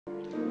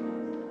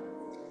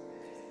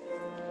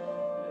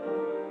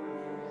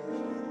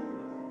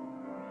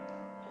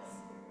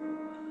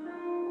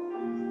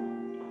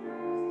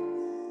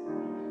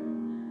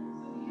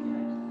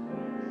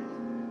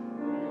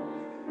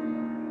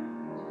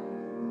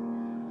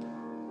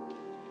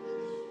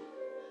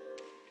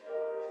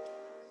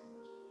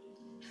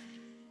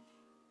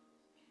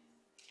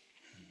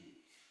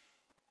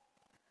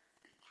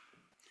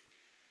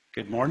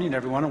Good morning,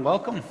 everyone, and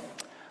welcome.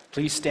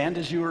 Please stand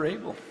as you are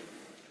able.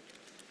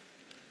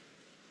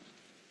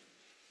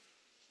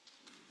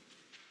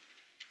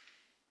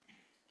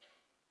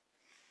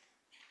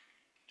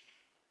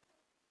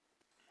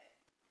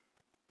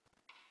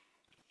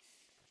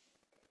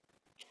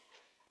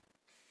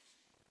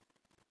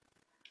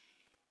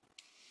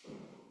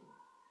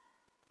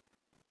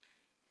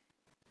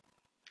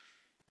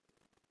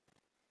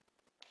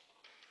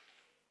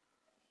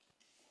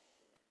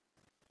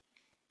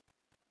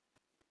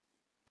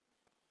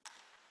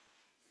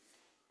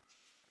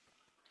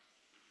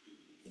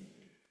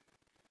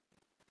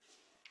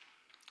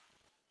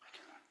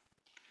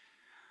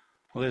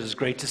 Well, it is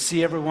great to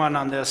see everyone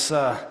on this,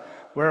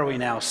 where are we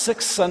now?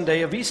 Sixth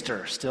Sunday of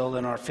Easter, still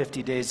in our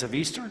 50 days of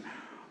Easter.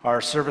 Our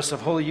service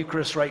of Holy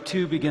Eucharist Rite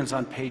 2 begins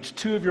on page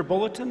 2 of your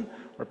bulletin,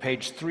 or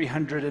page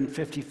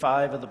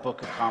 355 of the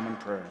Book of Common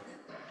Prayer.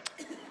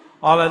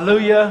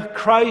 Alleluia,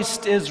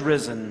 Christ is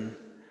risen.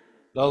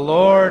 The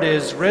Lord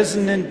is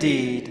risen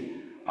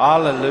indeed.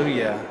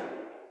 Alleluia.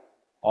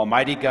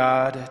 Almighty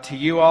God, to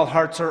you all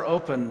hearts are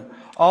open,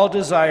 all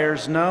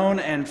desires known,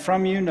 and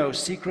from you no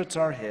secrets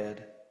are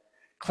hid.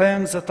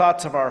 Cleanse the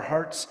thoughts of our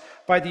hearts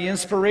by the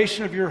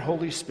inspiration of your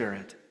Holy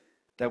Spirit,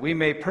 that we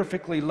may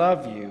perfectly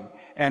love you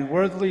and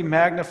worthily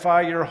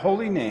magnify your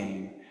holy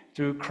name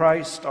through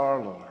Christ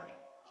our Lord.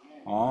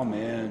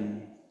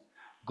 Amen.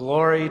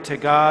 Glory to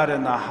God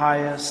in the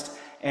highest,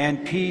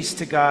 and peace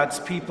to God's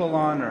people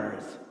on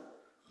earth.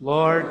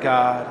 Lord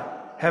God,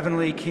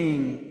 heavenly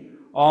King,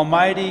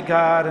 almighty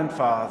God and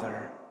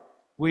Father,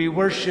 we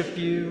worship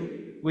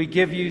you, we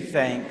give you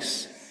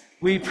thanks,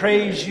 we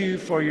praise you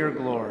for your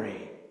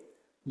glory.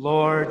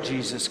 Lord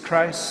Jesus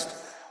Christ,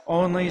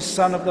 only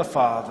Son of the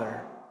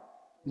Father,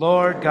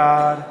 Lord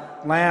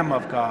God, Lamb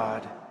of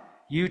God,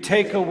 you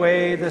take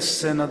away the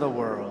sin of the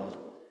world.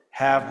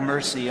 Have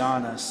mercy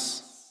on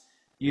us.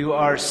 You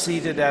are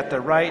seated at the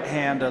right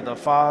hand of the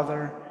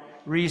Father.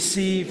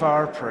 Receive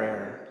our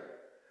prayer.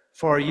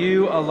 For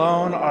you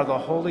alone are the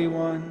Holy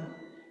One.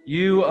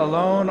 You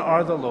alone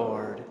are the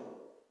Lord.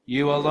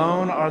 You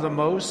alone are the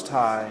Most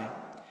High,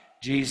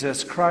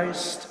 Jesus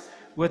Christ,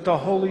 with the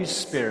Holy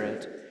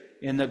Spirit,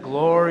 in the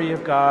glory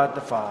of God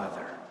the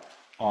Father.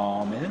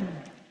 Amen.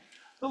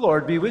 The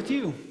Lord be with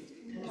you.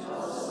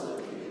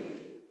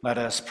 Let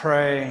us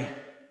pray.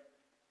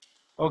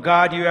 O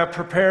God, you have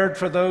prepared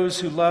for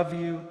those who love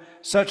you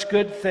such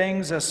good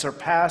things as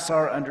surpass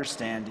our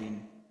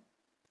understanding.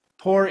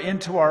 Pour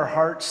into our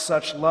hearts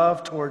such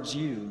love towards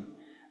you,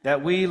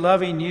 that we,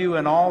 loving you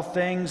in all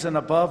things and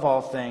above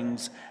all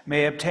things,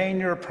 may obtain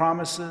your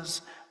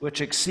promises,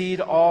 which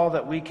exceed all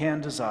that we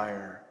can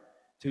desire.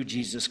 Through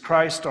Jesus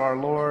Christ our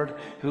Lord,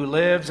 who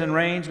lives and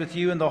reigns with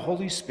you in the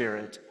Holy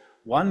Spirit,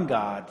 one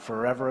God,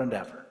 forever and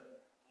ever.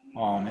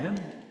 Amen.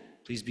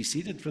 Please be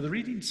seated for the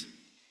readings.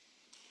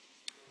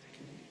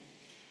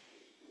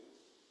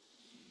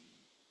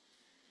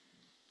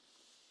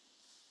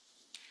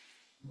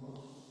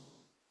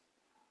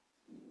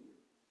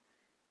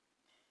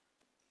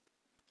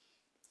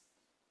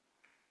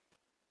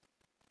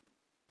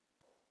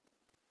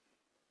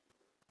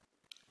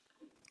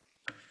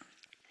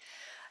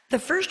 The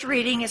first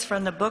reading is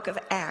from the book of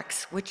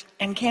Acts, which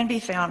can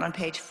be found on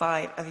page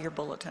 5 of your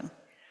bulletin.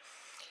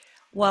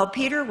 While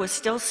Peter was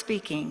still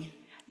speaking,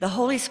 the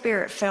Holy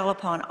Spirit fell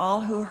upon all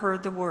who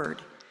heard the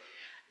word.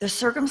 The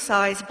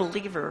circumcised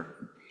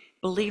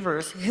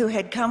believers who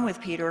had come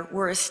with Peter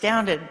were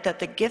astounded that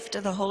the gift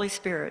of the Holy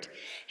Spirit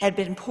had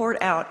been poured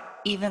out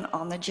even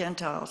on the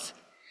Gentiles,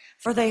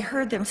 for they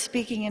heard them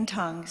speaking in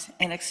tongues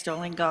and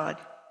extolling God.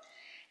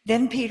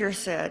 Then Peter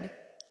said,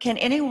 "Can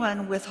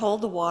anyone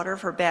withhold the water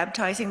for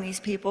baptizing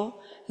these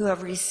people who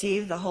have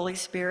received the Holy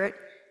Spirit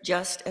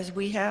just as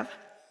we have?"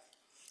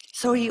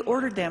 So he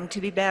ordered them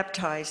to be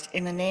baptized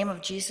in the name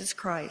of Jesus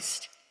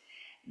Christ.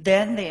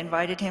 Then they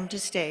invited him to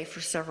stay for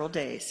several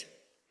days.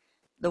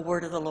 The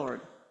word of the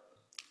Lord.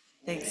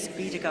 Thanks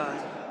be to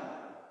God.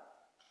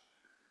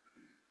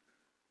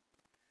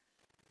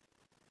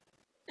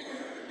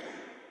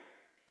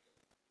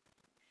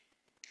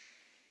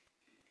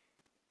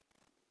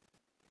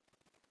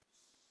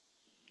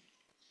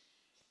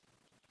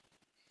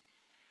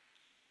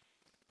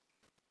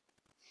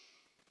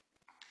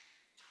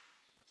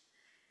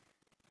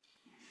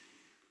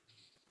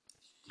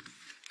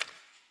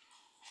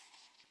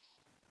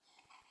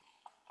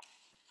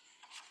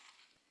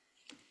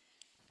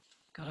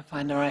 Got to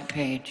find the right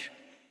page.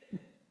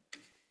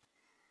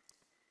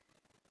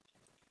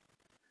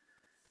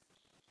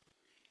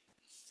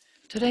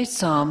 Today's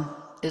psalm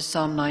is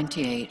Psalm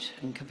 98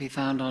 and can be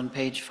found on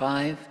page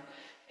 5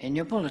 in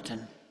your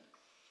bulletin.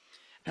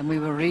 And we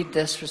will read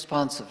this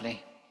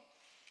responsively.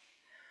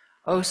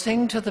 Oh,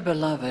 sing to the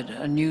beloved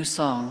a new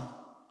song,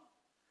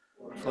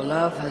 for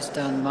love has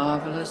done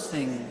marvelous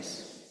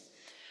things.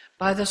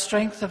 By the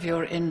strength of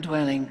your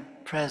indwelling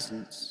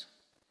presence,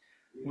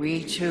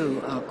 we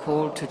too are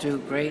called to do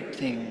great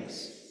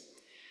things.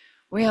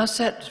 We are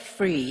set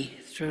free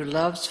through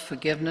love's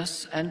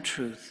forgiveness and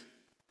truth.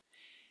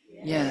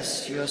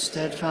 Yes, your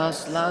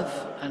steadfast love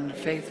and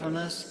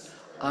faithfulness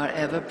are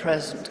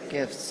ever-present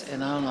gifts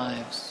in our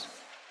lives.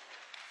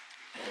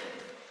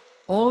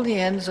 All the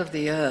ends of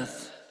the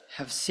earth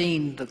have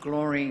seen the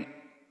glory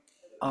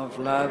of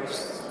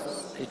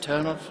love's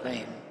eternal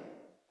flame.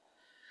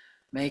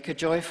 Make a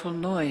joyful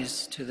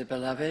noise to the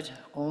beloved,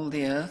 all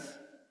the earth.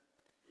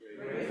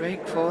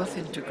 Break forth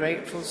into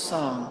grateful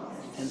song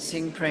and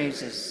sing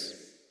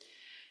praises.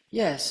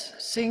 Yes,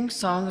 sing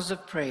songs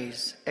of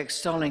praise,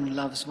 extolling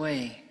love's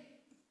way.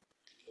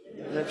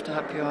 Lift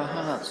up your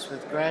hearts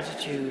with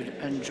gratitude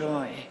and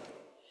joy.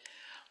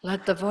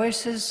 Let the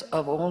voices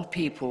of all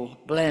people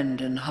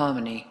blend in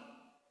harmony.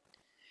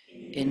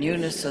 In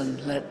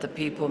unison, let the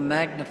people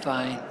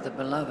magnify the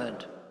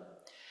beloved.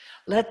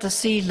 Let the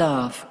sea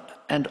laugh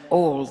and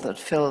all that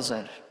fills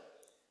it,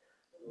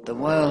 the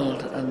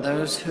world and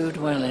those who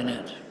dwell in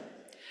it.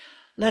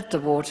 Let the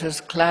waters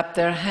clap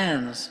their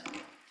hands.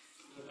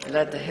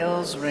 Let the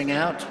hills ring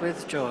out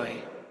with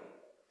joy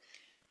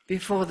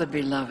before the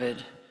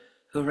beloved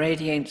who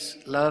radiates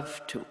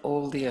love to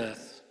all the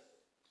earth.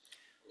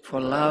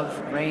 For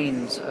love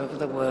reigns over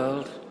the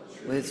world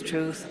with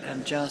truth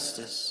and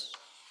justice.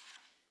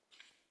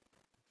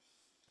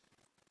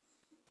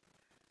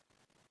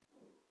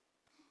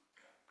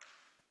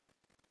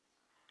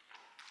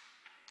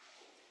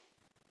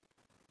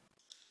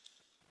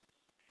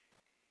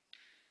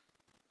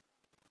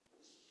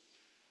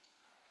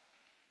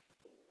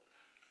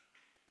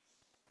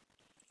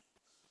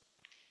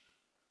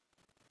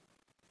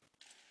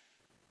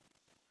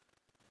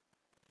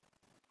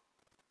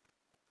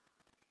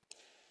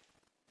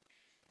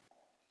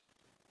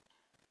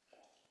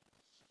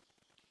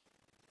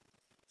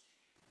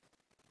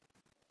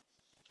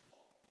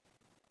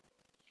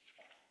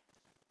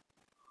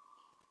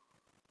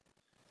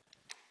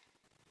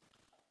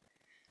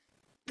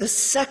 The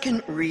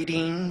second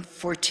reading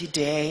for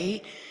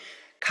today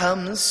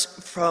comes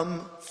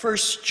from 1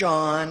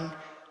 John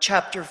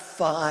chapter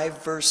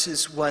 5,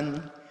 verses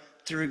 1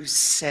 through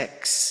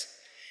 6.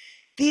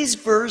 These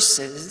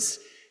verses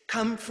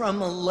come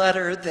from a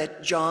letter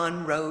that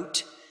John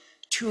wrote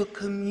to a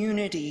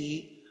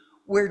community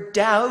where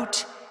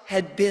doubt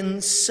had been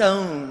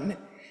sown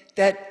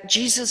that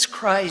Jesus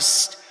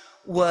Christ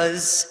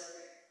was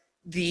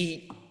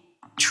the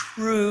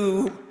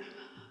true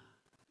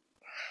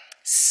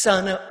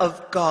Son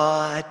of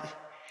God.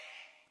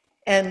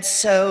 And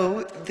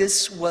so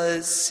this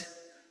was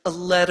a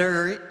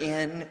letter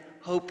in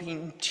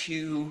hoping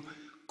to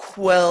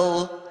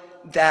quell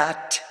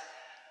that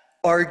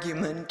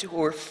argument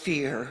or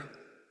fear.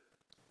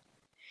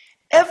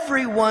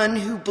 Everyone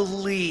who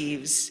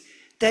believes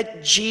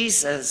that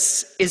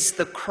Jesus is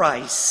the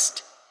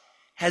Christ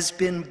has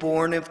been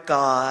born of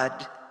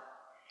God,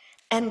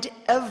 and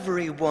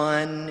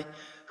everyone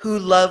who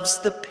loves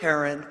the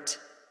parent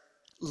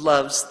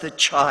loves the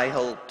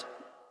child.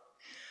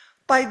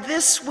 By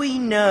this we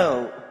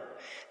know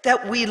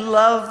that we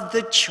love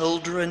the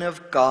children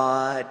of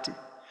God,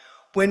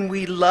 when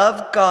we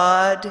love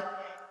God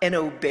and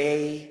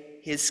obey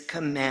his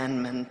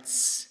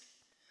commandments.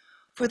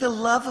 For the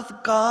love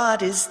of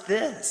God is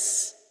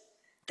this,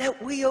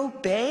 that we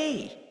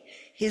obey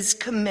his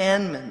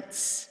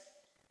commandments.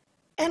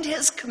 And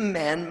his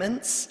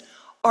commandments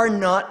are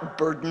not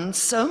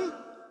burdensome.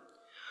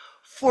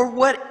 For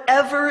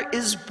whatever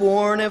is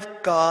born of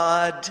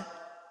God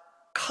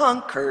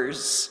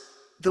conquers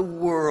the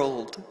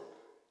world.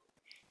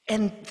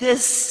 And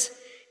this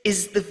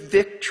is the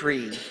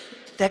victory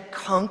that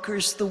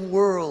conquers the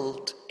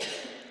world,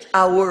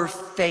 our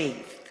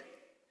faith.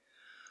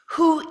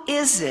 Who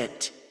is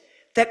it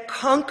that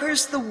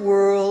conquers the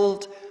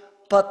world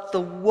but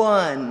the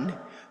one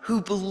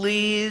who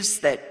believes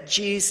that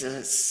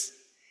Jesus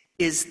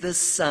is the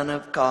Son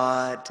of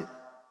God?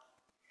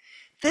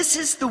 This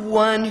is the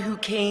one who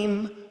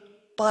came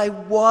by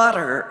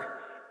water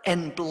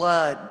and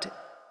blood,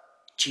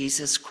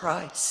 Jesus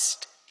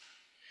Christ.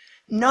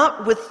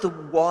 Not with the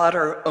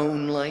water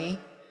only,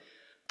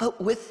 but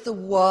with the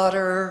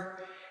water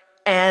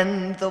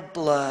and the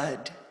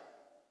blood.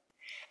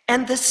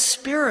 And the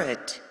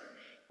Spirit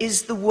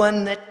is the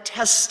one that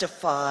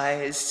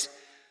testifies,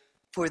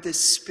 for the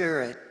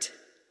Spirit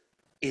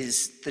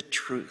is the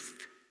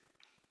truth.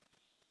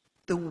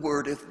 The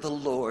word of the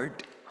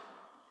Lord.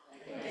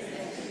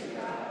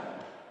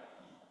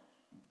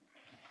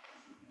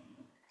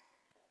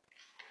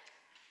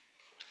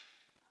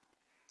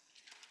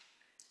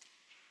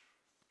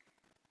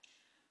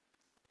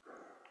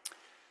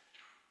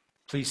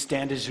 Please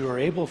stand as you are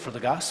able for the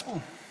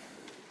gospel.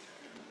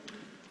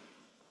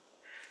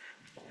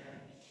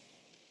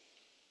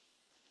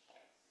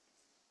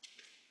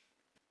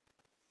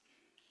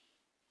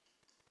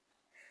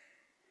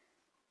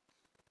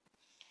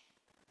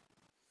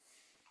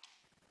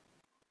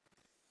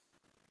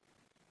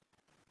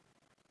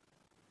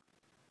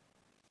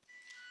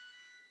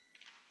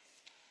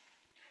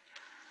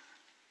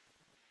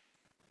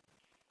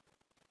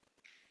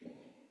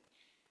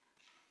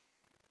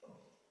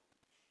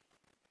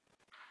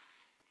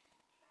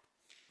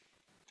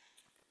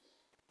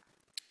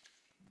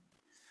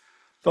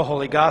 The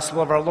Holy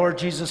Gospel of our Lord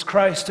Jesus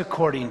Christ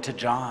according to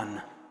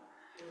John.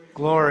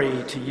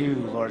 Glory to you,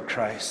 Lord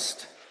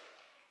Christ.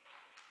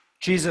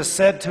 Jesus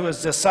said to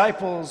his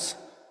disciples,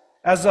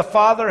 "As the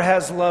Father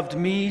has loved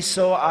me,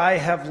 so I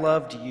have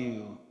loved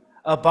you.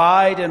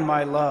 Abide in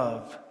my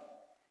love.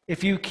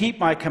 If you keep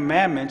my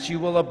commandments, you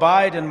will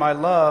abide in my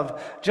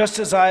love, just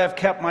as I have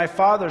kept my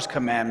Father's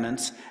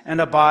commandments and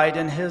abide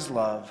in his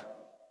love.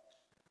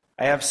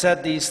 I have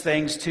said these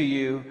things to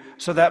you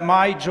so that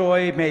my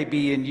joy may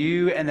be in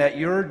you and that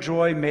your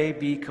joy may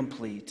be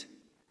complete.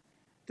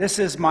 This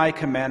is my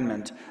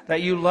commandment,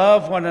 that you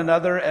love one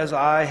another as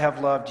I have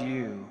loved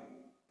you.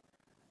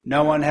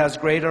 No one has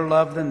greater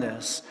love than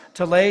this,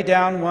 to lay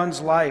down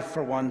one's life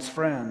for one's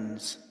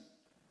friends.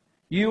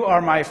 You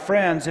are my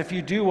friends if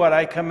you do what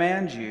I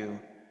command you.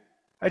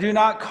 I do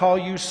not call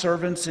you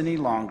servants any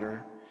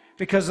longer,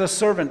 because the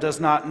servant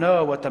does not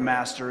know what the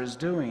master is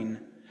doing.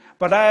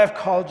 But I have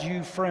called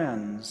you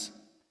friends,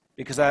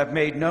 because I have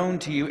made known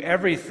to you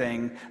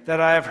everything that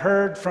I have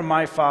heard from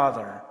my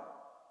Father.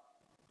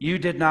 You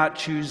did not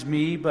choose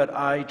me, but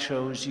I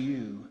chose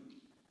you.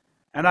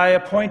 And I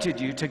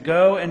appointed you to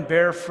go and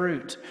bear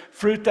fruit,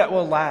 fruit that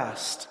will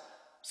last,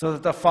 so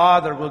that the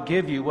Father will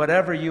give you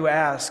whatever you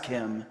ask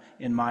him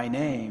in my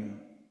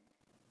name.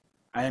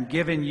 I am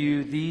giving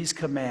you these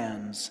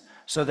commands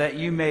so that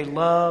you may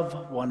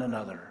love one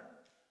another."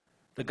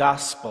 The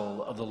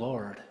Gospel of the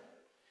Lord.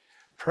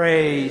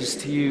 Praise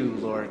to you,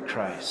 Lord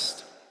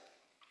Christ.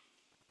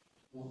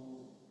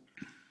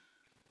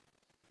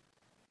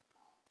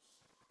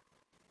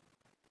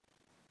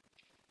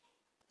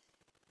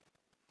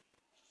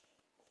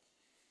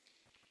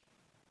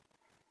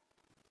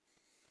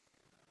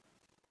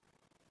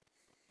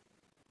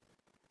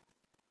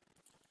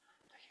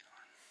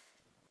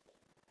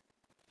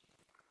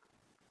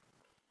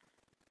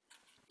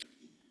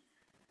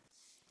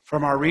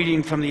 From our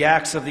reading from the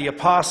Acts of the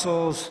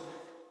Apostles,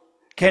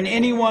 can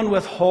anyone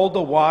withhold the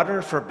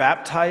water for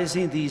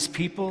baptizing these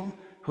people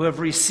who have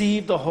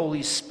received the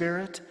Holy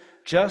Spirit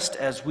just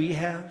as we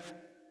have?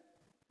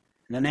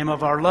 In the name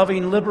of our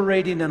loving,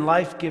 liberating, and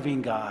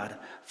life-giving God,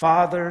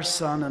 Father,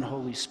 Son, and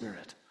Holy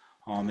Spirit.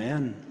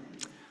 Amen.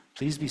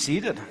 Please be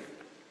seated.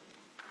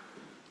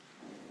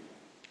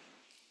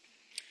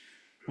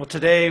 Well,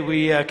 today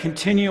we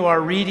continue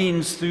our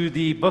readings through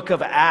the book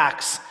of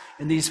Acts.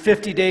 In these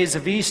 50 days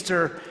of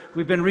Easter,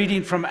 we've been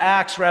reading from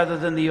Acts rather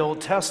than the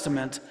Old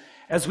Testament,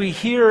 as we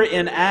hear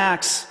in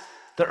Acts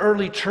the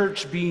early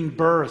church being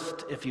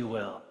birthed, if you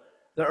will,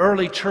 the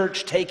early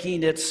church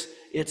taking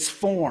its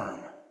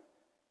form.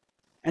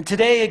 And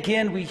today,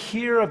 again, we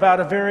hear about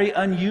a very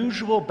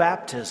unusual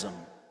baptism.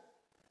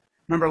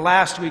 Remember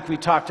last week we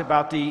talked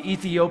about the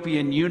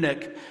Ethiopian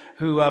eunuch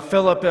who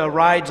Philip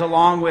rides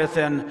along with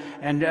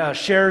and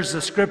shares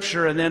the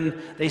scripture, and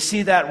then they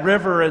see that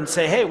river and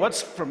say, "Hey,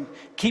 what's from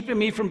keeping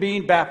me from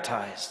being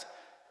baptized?"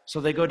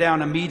 So they go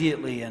down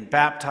immediately and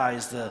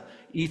baptize the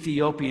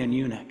Ethiopian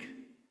eunuch.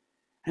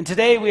 And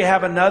today we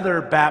have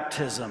another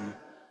baptism,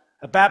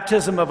 a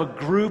baptism of a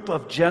group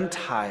of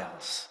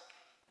Gentiles,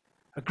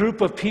 a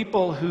group of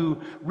people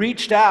who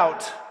reached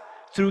out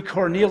through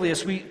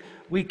Cornelius.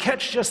 We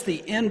catch just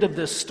the end of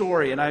this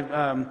story, and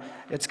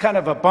it's kind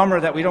of a bummer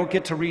that we don't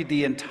get to read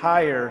the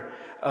entire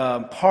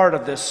part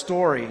of this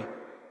story,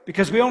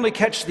 because we only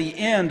catch the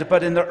end.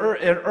 But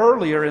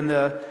earlier in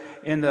the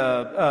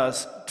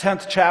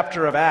 10th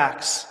chapter of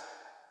Acts,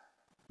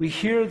 we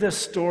hear this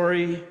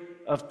story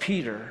of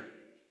Peter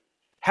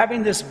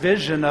having this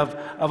vision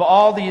of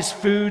all these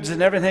foods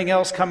and everything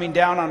else coming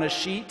down on a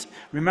sheet.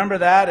 Remember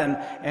that?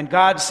 And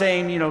God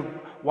saying,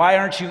 "Why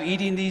aren't you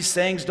eating these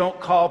things? Don't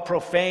call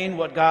profane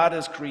what God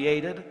has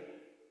created."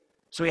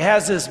 So he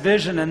has this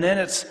vision, and then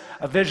it's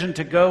a vision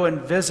to go and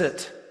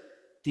visit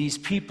these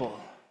people,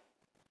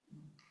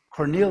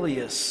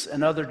 Cornelius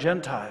and other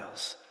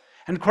Gentiles.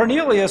 And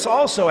Cornelius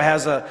also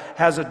has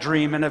a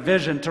dream and a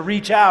vision to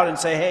reach out and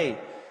say, "Hey,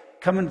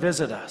 come and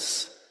visit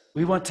us.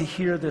 We want to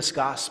hear this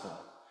gospel."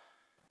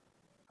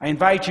 I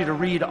invite you to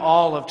read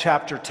all of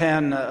chapter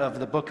 10 of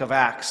the book of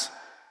Acts,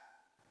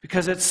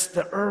 because it's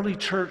the early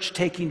church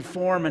taking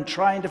form and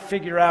trying to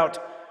figure out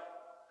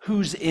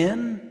who's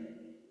in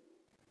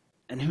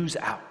and who's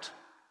out.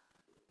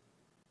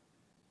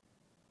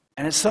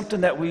 And it's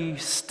something that we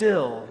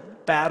still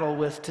battle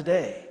with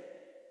today.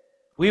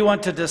 We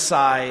want to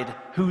decide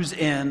who's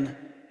in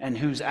and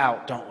who's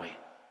out, don't we?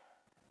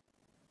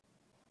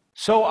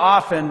 So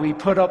often we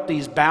put up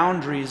these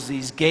boundaries,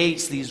 these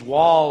gates, these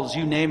walls,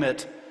 you name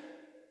it,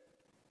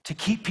 to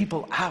keep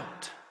people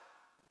out.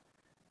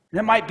 And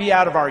it might be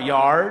out of our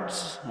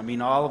yards. I mean,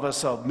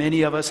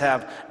 many of us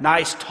have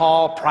nice,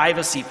 tall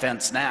privacy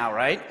fence now,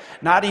 right?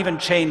 Not even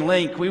chain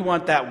link. We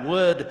want that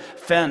wood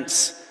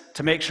fence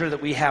to make sure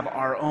that we have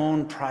our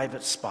own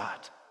private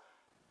spot.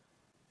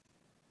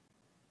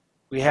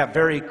 We have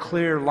very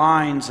clear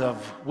lines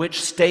of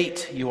which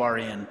state you are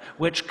in,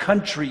 which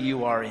country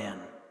you are in,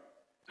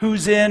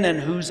 who's in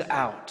and who's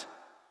out.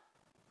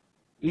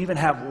 We even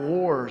have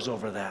wars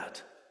over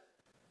that.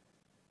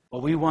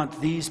 Well, we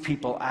want these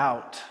people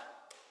out.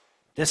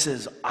 This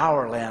is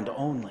our land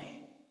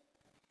only.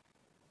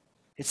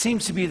 It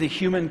seems to be the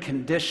human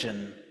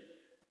condition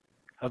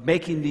of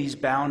making these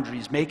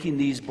boundaries, making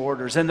these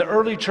borders. And the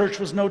early church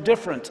was no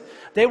different.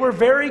 They were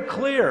very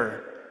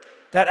clear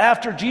that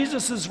after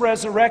Jesus'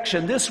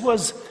 resurrection, this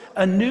was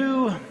a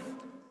new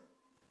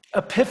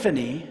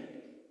epiphany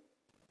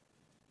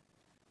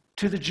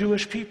to the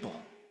Jewish people.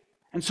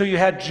 And so you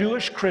had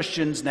Jewish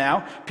Christians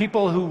now,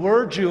 people who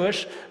were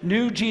Jewish,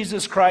 knew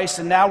Jesus Christ,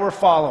 and now were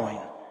following.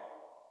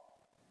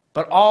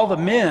 But all the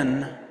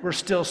men were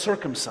still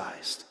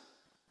circumcised.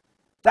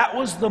 That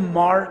was the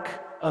mark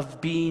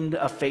of being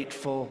a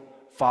faithful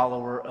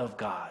follower of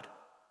God.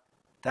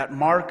 That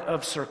mark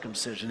of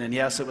circumcision. And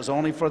yes, it was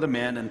only for the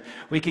men, and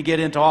we could get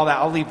into all that.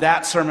 I'll leave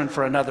that sermon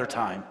for another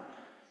time.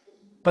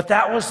 But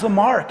that was the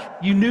mark.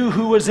 You knew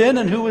who was in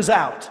and who was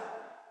out.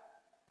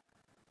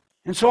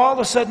 And so all of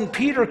a sudden,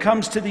 Peter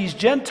comes to these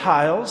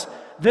Gentiles,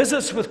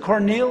 visits with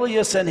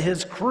Cornelius and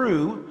his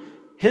crew,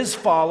 his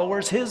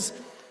followers,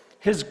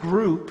 his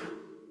group.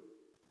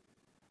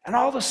 And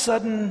all of a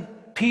sudden,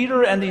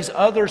 Peter and these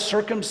other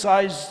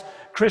circumcised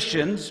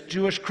Christians,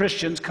 Jewish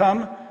Christians,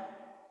 come,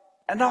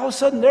 and all of a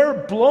sudden they're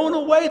blown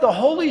away. The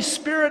Holy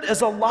Spirit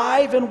is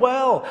alive and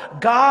well.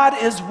 God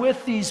is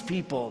with these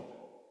people,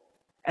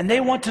 and they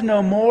want to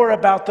know more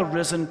about the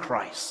risen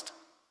Christ.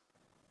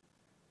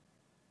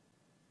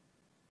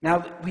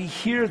 Now, we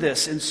hear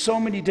this in so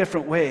many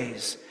different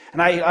ways,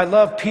 and I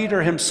love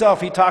Peter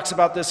himself. He talks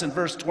about this in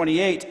verse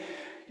 28.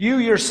 You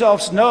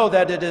yourselves know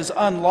that it is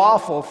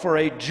unlawful for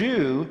a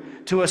Jew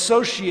to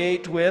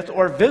associate with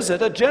or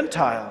visit a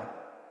Gentile.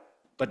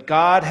 But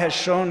God has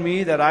shown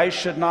me that I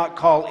should not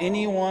call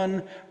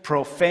anyone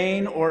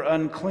profane or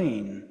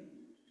unclean.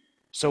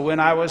 So when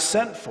I was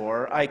sent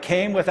for, I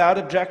came without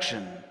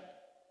objection.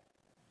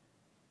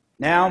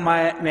 Now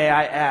may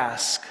I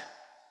ask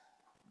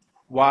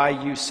why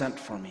you sent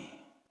for me?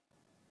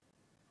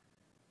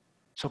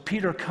 So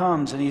Peter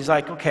comes and he's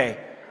like, okay,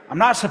 I'm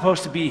not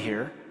supposed to be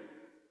here,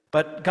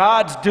 but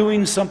God's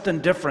doing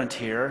something different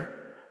here.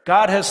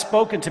 God has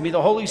spoken to me.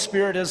 The Holy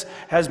Spirit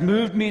has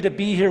moved me to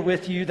be here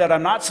with you that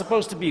I'm not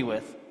supposed to be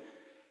with.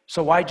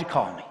 So why'd you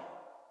call me?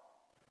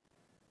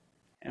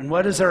 And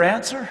what is their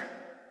answer?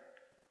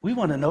 We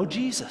want to know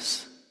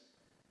Jesus.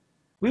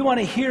 We want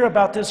to hear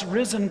about this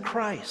risen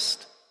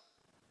Christ.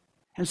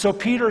 And so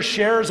Peter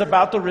shares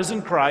about the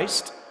risen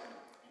Christ,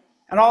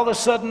 and all of a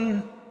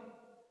sudden,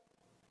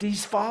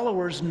 these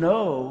followers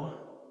know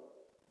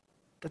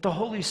that the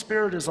Holy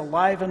Spirit is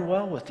alive and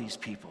well with these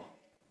people.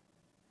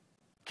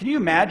 Can you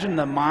imagine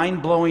the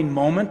mind-blowing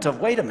moment of,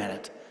 wait a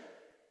minute,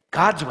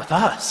 God's with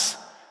us.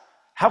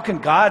 How can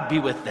God be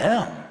with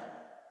them?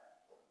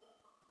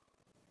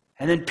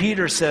 And then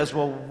Peter says,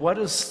 well,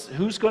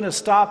 who's going to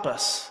stop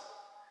us?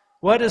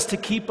 What is to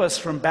keep us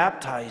from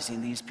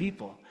baptizing these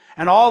people?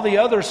 And all the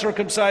other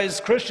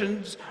circumcised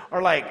Christians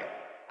are like,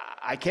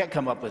 I can't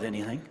come up with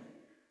anything.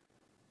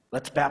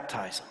 Let's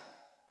baptize them.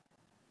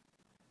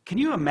 Can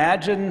you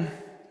imagine?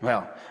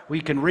 Well,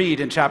 we can read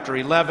in chapter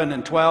 11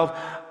 and 12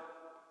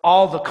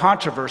 all the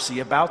controversy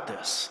about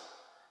this.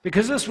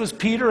 Because this was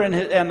Peter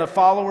and the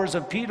followers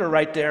of Peter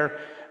right there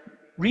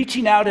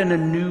reaching out in a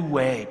new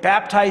way,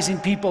 baptizing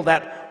people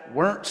that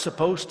weren't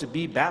supposed to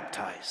be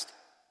baptized.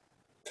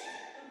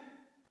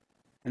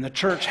 And the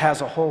church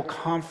has a whole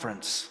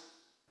conference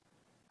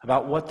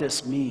about what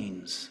this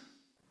means.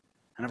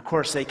 And of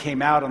course, they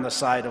came out on the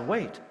side of,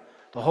 wait,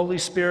 the Holy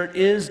Spirit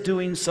is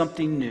doing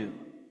something new.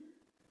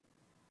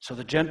 So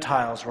the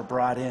Gentiles were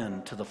brought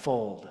in to the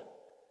fold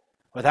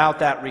without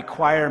that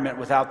requirement,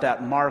 without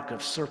that mark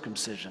of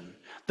circumcision.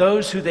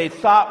 Those who they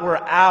thought were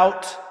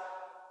out,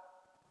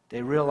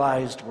 they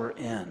realized were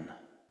in.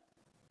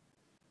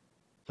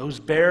 Those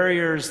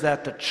barriers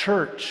that the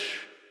church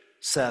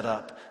set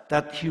up,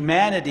 that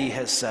humanity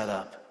has set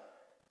up,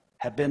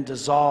 have been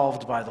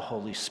dissolved by the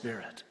Holy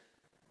Spirit.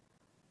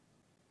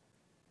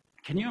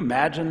 Can you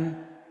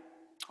imagine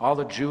all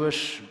the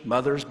Jewish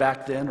mothers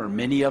back then, or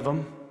many of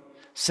them,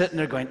 sitting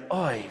there going,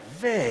 oy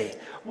vey,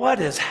 what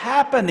is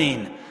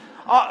happening?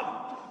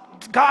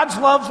 God's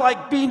love's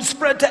like being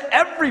spread to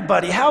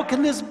everybody. How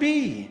can this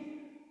be?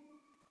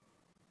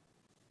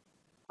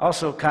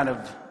 Also kind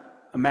of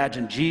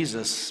imagine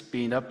Jesus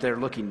being up there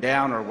looking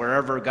down, or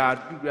wherever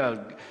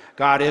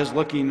God is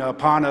looking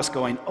upon us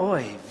going,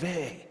 oy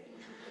vey,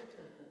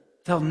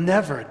 they'll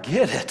never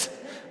get it.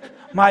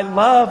 My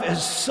love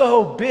is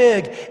so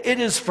big, it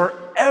is for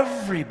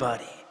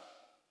everybody.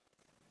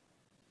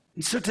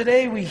 And so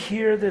today we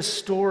hear this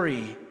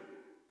story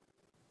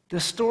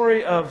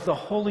of the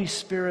Holy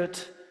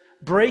Spirit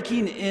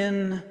breaking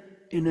in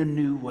a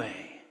new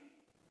way.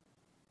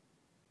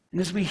 And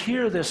as we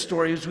hear this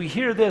story, as we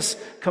hear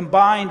this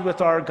combined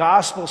with our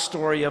gospel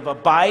story of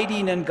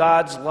abiding in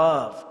God's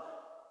love,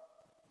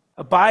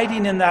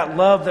 abiding in that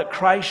love that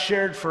Christ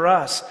shared for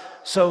us,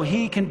 so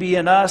he can be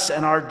in us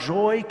and our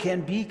joy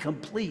can be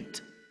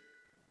complete.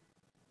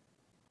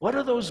 What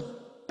are those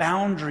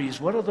boundaries?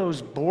 What are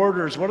those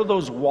borders? What are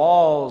those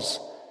walls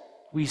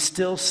we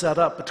still set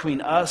up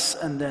between us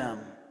and them?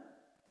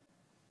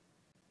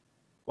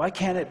 Why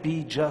can't it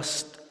be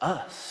just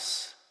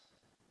us?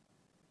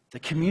 The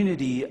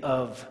community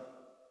of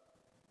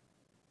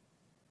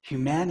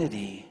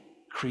humanity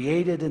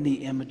created in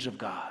the image of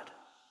God.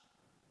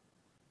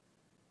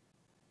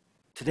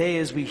 Today,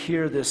 as we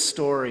hear this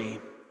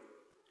story,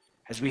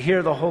 as we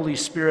hear the Holy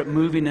Spirit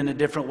moving in a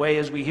different way,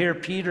 as we hear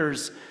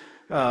Peter's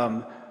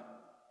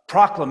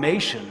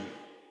proclamation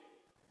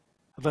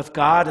of if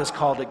God has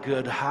called it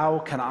good, how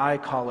can I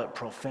call it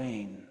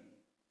profane?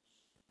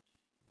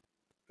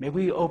 May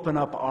we open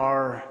up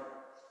our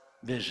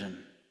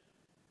vision.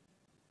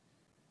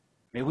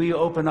 May we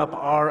open up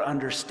our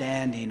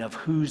understanding of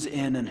who's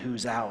in and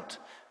who's out.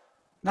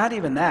 Not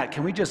even that.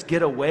 Can we just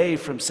get away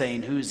from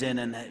saying who's in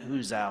and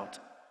who's out?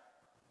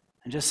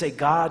 And just say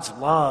God's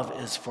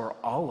love is for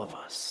all of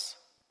us.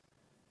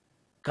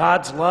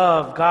 God's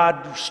love,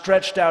 God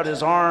stretched out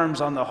his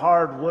arms on the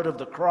hard wood of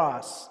the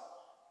cross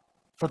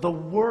for the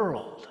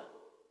world.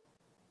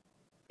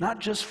 Not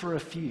just for a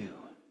few,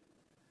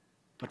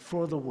 but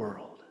for the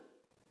world.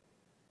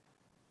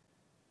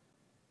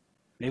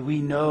 May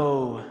we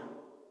know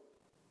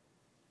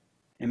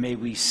and may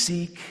we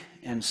seek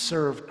and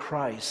serve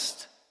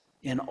Christ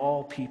in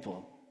all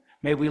people.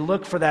 May we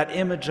look for that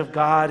image of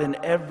God in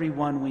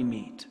everyone we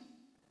meet.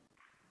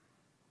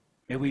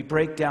 May we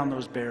break down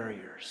those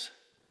barriers.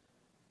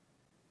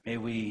 May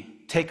we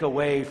take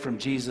away from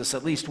Jesus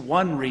at least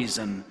one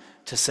reason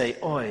to say,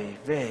 oy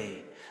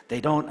vey,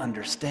 they don't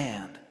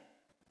understand.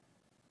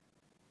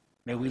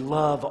 May we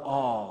love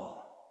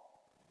all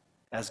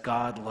as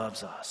God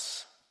loves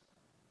us.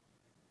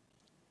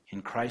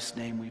 In Christ's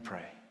name we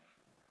pray.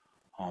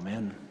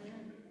 Amen.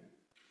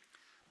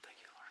 Thank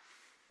you, Lord.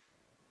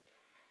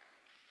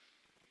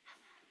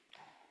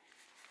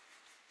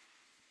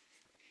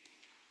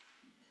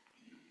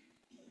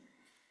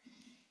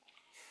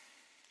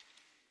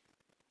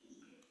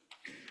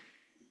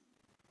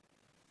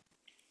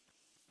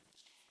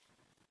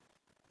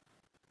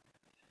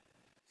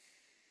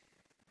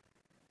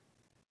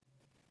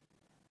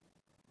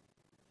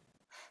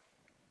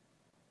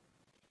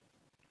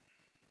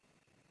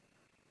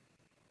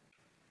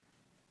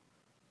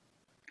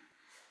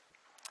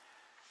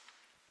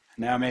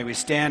 Now may we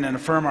stand and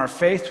affirm our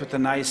faith with the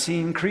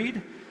Nicene Creed.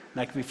 And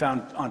that can be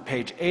found on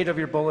page 8 of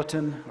your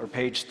bulletin or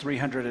page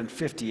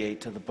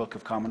 358 of the Book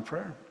of Common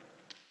Prayer.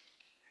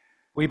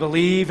 We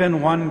believe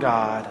in one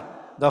God,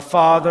 the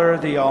Father,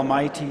 the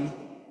Almighty,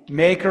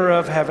 maker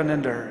of heaven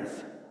and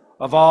earth,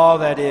 of all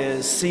that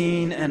is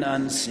seen and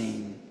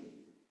unseen.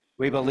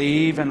 We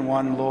believe in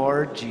one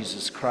Lord,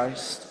 Jesus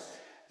Christ,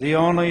 the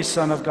only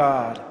Son of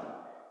God,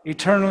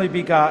 eternally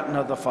begotten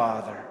of the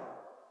Father,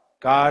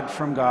 God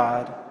from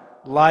God,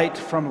 light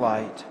from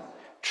light,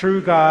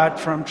 true God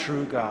from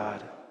true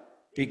God,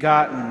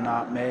 begotten,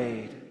 not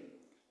made,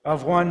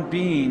 of one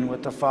being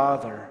with the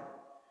Father.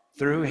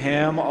 Through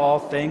him all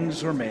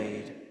things were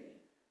made.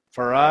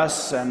 For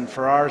us and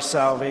for our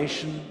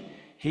salvation,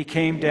 he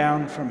came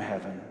down from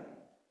heaven.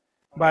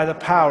 By the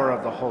power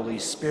of the Holy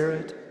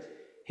Spirit,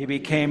 he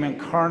became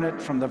incarnate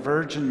from the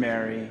Virgin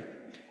Mary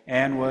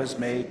and was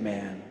made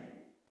man.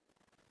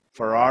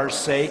 For our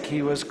sake,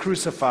 he was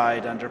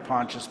crucified under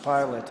Pontius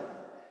Pilate.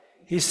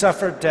 He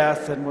suffered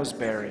death and was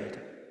buried.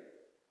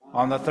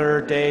 On the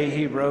third day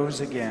he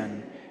rose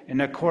again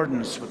in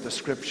accordance with the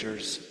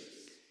Scriptures.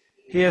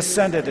 He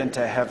ascended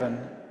into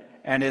heaven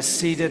and is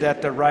seated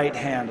at the right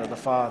hand of the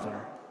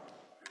Father.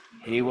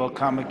 He will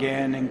come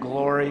again in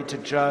glory to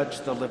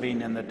judge the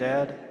living and the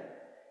dead,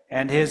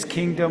 and his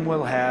kingdom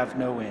will have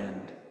no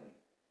end.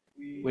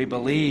 We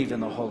believe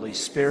in the Holy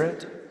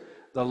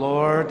Spirit, the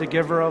Lord, the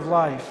giver of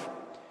life,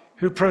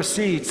 who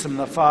proceeds from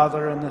the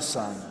Father and the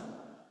Son.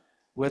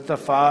 With the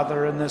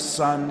Father and the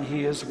Son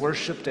he is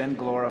worshipped and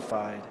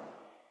glorified.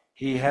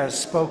 He has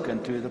spoken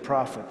through the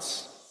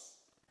prophets.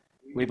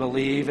 We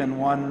believe in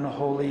one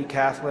holy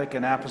Catholic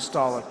and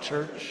Apostolic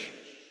Church.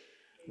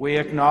 We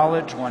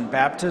acknowledge one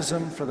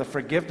baptism for the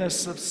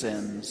forgiveness of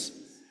sins.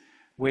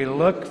 We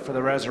look for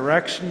the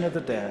resurrection of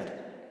the dead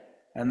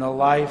and the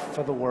life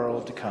of the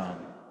world to come.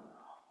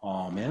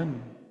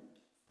 Amen.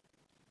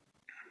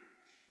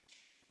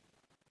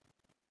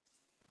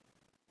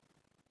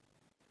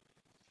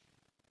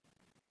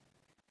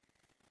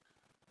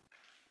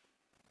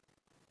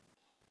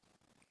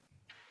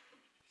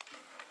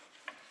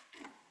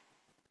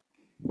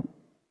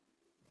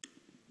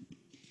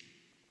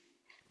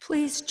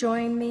 Please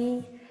join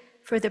me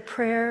for the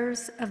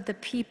prayers of the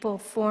people,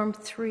 Form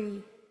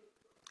 3.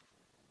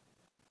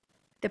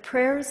 The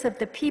prayers of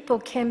the people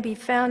can be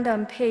found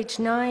on page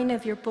 9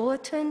 of your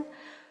bulletin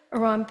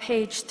or on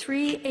page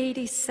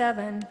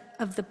 387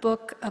 of the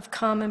Book of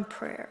Common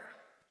Prayer.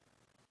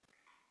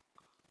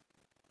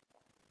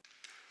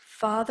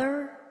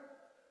 Father,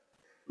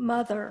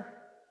 Mother,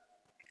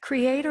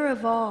 Creator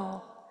of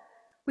all,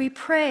 we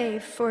pray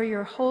for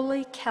your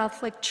holy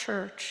Catholic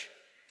Church,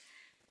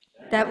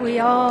 that we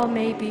all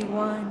may be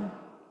one.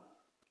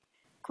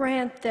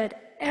 Grant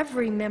that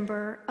every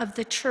member of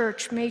the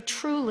church may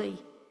truly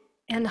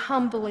and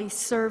humbly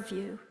serve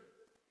you,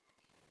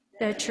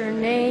 that your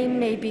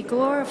name may be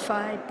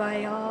glorified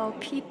by all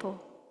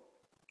people.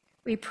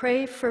 We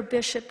pray for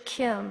Bishop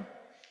Kim,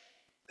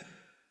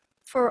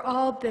 for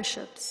all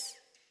bishops,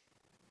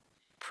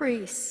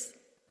 priests,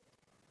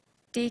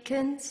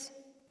 deacons,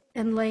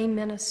 and lay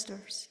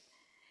ministers,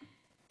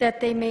 that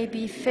they may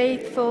be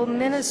faithful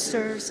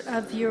ministers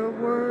of your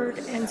word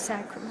and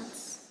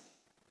sacraments.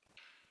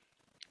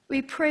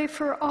 We pray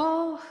for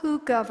all who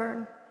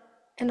govern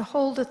and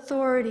hold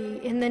authority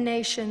in the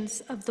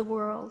nations of the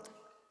world.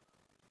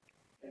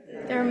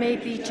 There may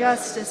be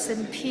justice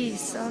and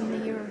peace on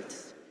the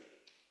earth.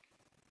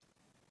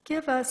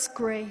 Give us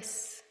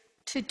grace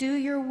to do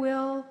your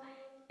will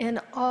in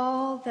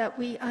all that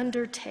we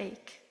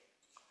undertake,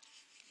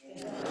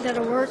 that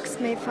our works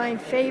may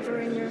find favor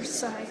in your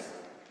sight.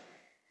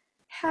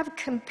 Have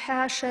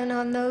compassion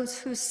on those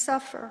who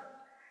suffer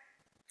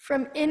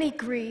from any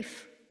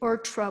grief or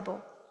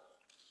trouble,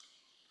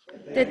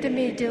 that they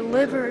may be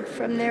delivered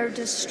from their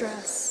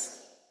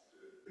distress.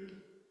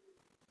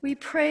 We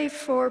pray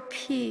for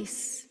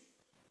peace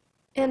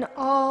in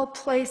all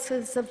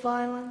places of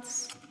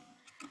violence,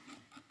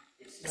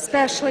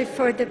 especially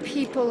for the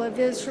people of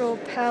Israel,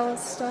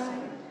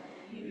 Palestine,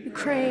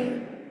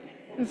 Ukraine,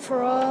 and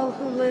for all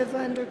who live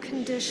under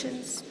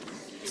conditions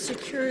of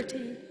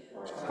security,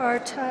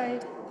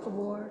 apartheid, or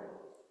war.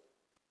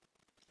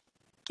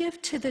 Give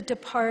to the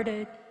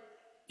departed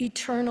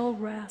eternal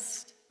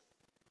rest.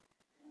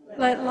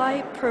 Let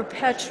light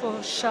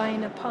perpetual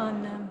shine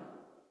upon them.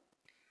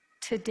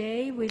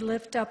 Today we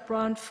lift up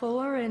Ron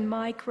Fuller and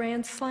Mike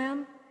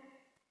Ranslam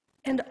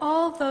and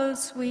all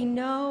those we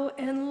know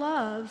and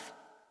love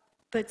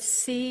but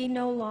see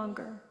no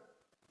longer.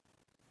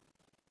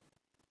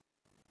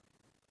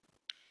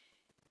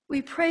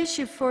 We praise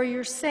you for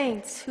your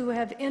saints who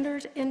have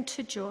entered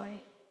into joy.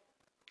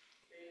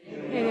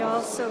 May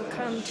also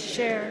come to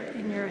share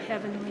in your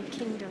heavenly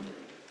kingdom.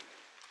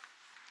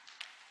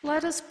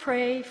 Let us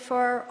pray for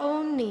our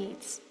own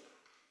needs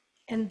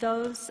and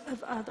those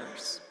of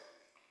others.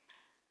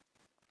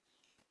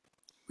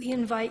 We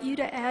invite you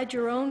to add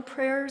your own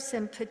prayers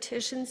and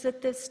petitions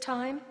at this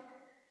time,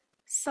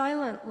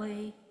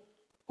 silently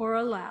or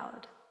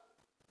aloud.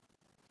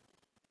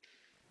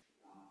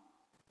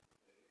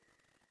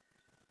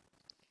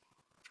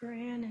 For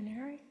Anne and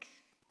Eric,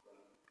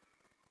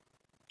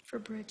 for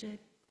Bridget.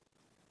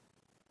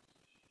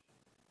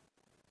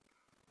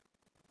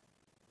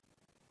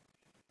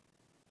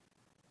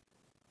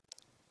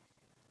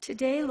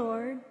 Today,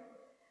 Lord,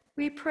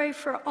 we pray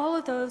for all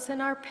of those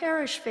in our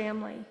parish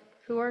family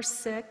who are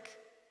sick,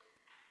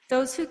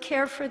 those who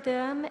care for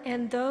them,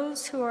 and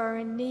those who are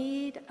in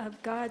need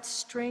of God's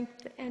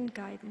strength and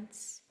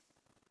guidance.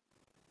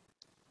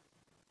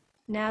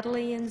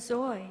 Natalie and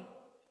Zoe,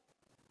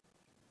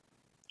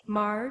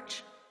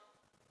 Marge,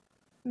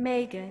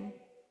 Megan,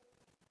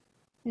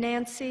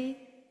 Nancy,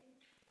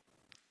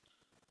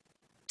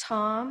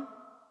 Tom,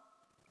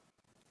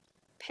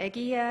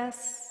 Peggy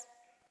S.,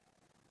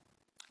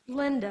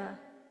 Linda,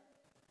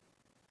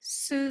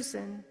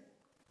 Susan,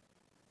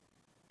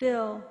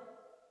 Bill,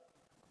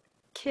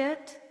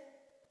 Kit,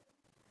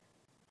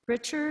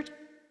 Richard,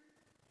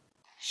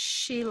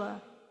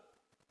 Sheila,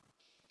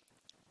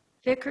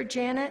 Vicar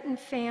Janet and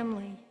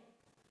family,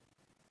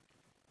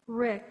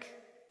 Rick,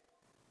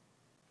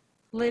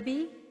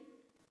 Libby,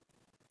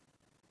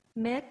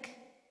 Mick,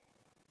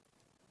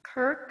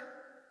 Kirk,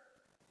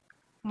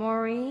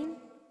 Maureen,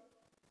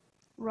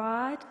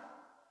 Rod,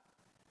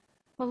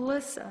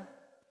 Melissa,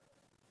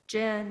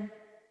 Jen,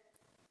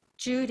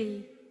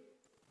 Judy,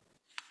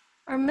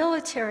 our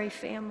military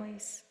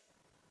families,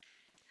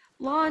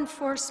 law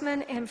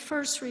enforcement and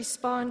first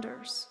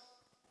responders,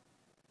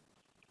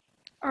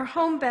 our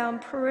homebound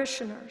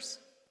parishioners,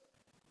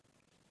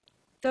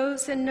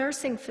 those in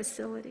nursing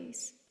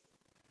facilities,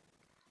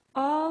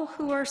 all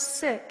who are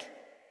sick,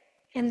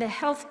 and the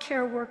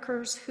healthcare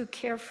workers who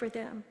care for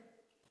them.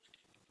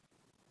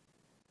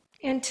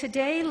 And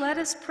today, let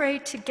us pray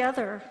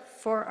together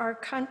for our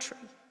country.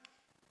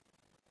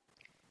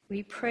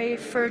 We pray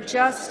for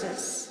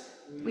justice.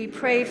 We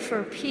pray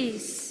for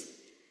peace.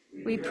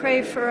 We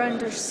pray for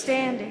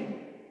understanding.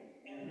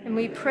 And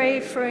we pray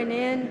for an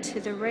end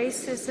to the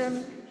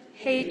racism,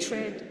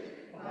 hatred,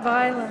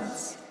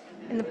 violence,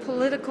 and the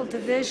political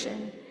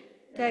division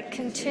that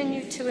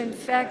continue to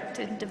infect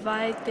and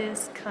divide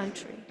this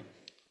country.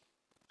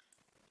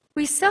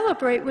 We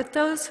celebrate with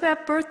those who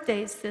have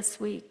birthdays this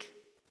week: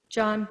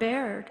 John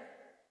Baird,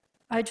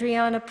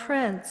 Adriana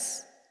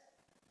Prince,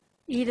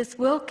 Edith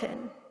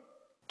Wilkin,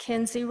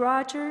 Kenzie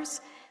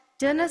Rogers,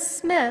 Dennis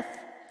Smith,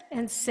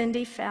 and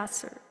Cindy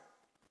Fassert.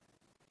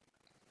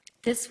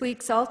 This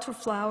week's altar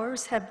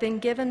flowers have been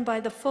given by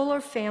the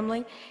Fuller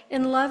family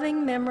in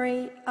loving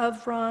memory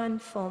of Ron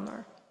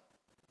Fulmer.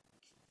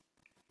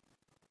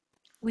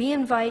 We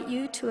invite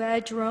you to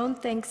add your own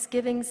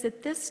thanksgivings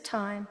at this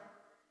time,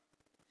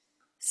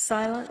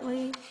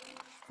 silently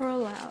or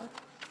aloud.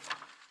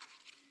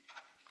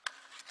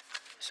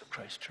 So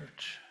Christ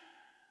Church,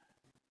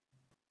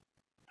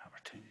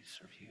 opportunity to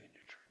serve you in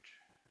your church.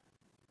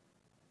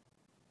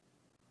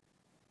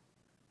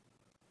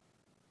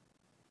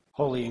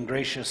 Holy and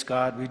gracious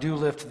God, we do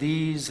lift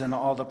these and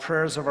all the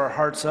prayers of our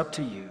hearts up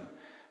to you,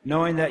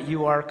 knowing that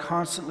you are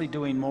constantly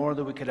doing more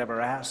than we could ever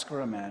ask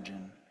or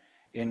imagine.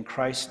 In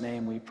Christ's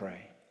name we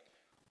pray.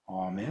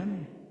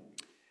 Amen.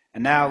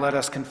 And now let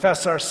us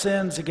confess our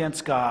sins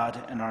against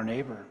God and our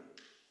neighbor.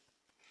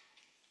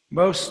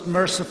 Most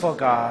merciful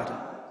God,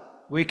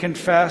 we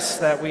confess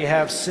that we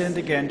have sinned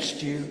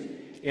against you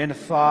in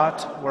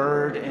thought,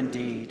 word, and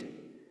deed,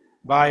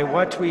 by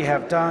what we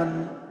have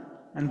done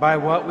and by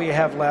what we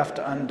have left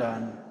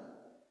undone.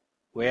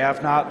 We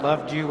have not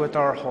loved you with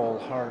our whole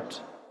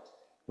heart.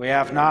 We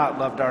have not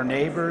loved our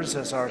neighbors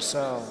as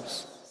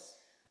ourselves.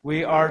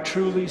 We are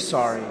truly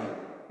sorry,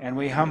 and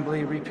we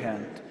humbly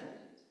repent.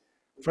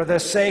 For the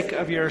sake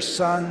of your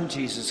Son,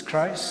 Jesus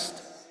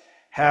Christ,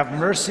 have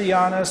mercy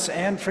on us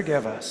and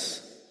forgive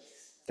us,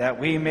 that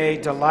we may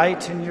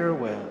delight in your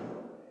will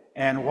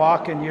and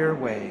walk in your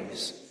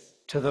ways,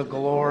 to the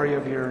glory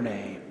of your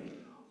name.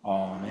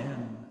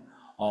 Amen.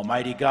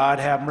 Almighty God,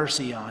 have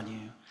mercy on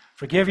you,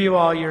 forgive you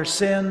all your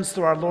sins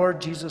through our Lord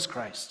Jesus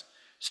Christ,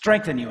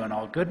 strengthen you in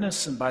all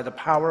goodness, and by the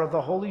power of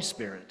the Holy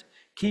Spirit,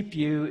 keep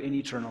you in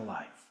eternal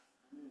life.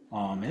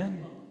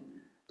 Amen.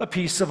 The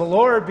peace of the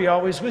Lord be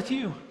always with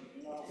you.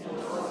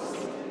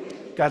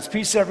 God's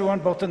peace, everyone,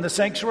 both in the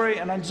sanctuary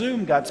and on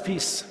Zoom. God's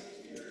peace.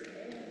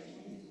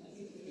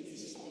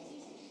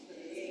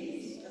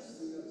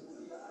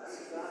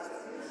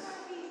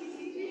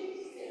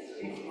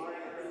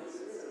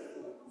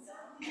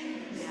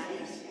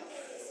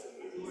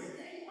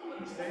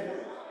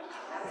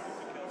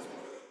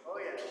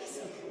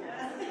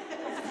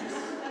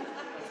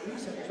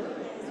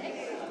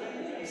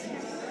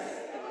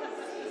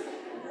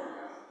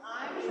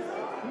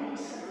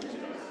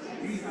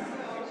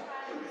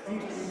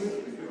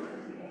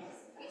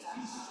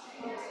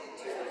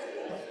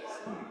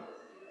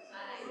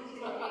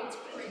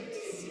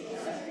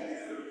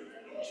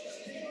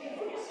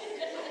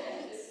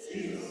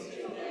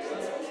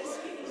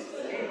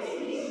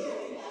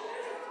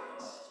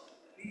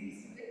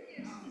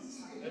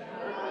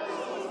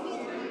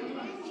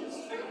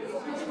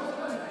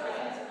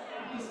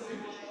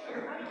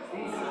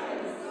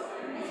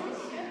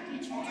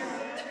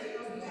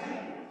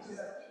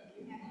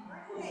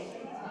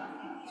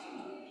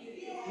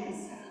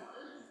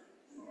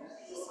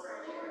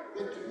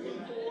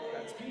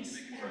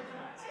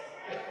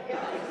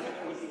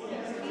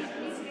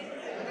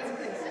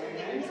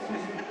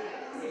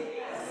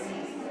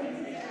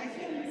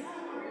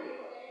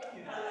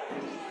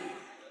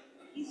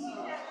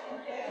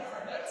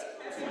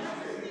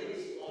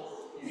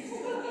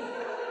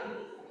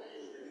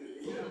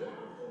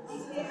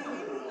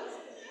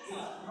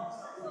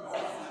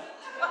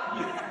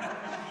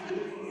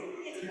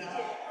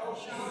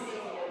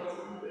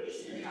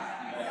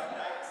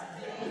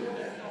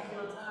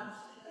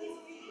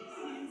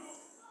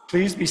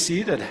 Please be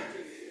seated.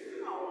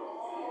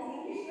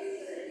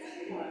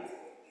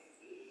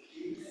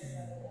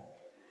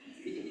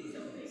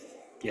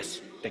 Yes,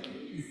 thank you.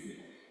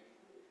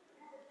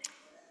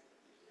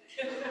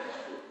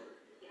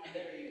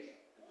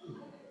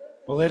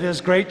 Well, it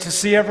is great to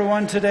see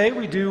everyone today.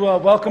 We do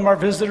welcome our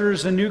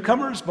visitors and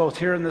newcomers, both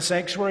here in the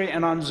sanctuary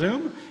and on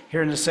Zoom.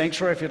 Here in the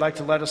sanctuary, if you'd like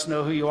to let us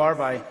know who you are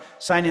by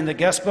signing the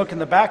guest book in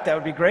the back, that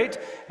would be great.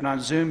 And on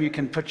Zoom, you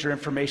can put your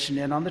information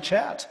in on the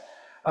chat.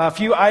 A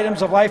few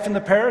items of life in the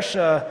parish.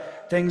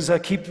 Things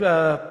keep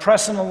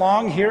pressing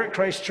along here at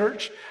Christ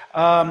Church.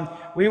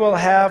 We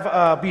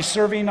will be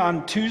serving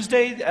on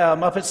Tuesday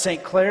up at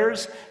St.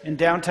 Clair's in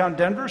downtown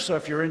Denver. So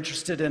if you're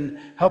interested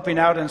in helping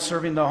out and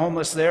serving the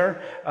homeless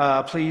there,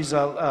 please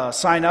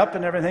sign up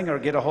and everything, or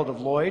get a hold of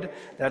Lloyd.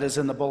 That is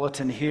in the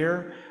bulletin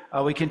here.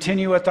 We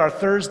continue with our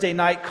Thursday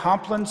night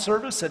Compline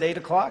service at 8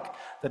 o'clock.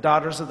 The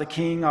Daughters of the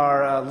King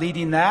are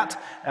leading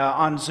that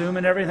on Zoom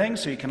and everything,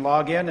 so you can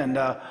log in and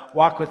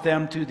walk with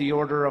them to the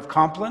Order of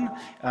Compline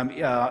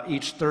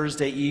each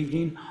Thursday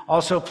evening.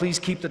 Also, please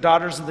keep the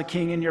Daughters of the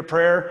King in your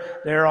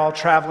prayer. They're all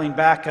traveling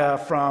back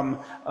from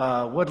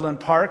Woodland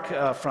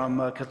Park,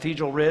 from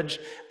Cathedral Ridge.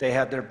 They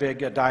had their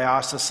big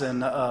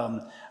diocesan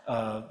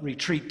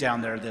retreat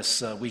down there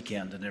this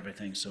weekend and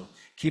everything, so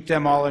keep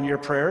them all in your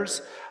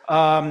prayers.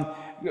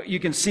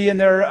 You can see in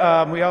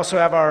there, we also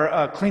have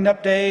our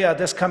cleanup day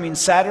this coming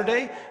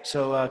Saturday.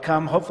 So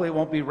come, hopefully it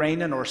won't be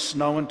raining or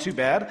snowing too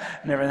bad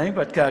and everything,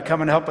 but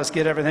come and help us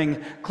get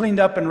everything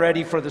cleaned up and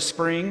ready for the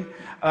spring.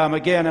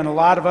 Again, and a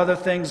lot of other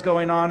things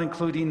going on,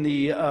 including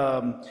the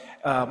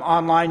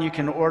online. You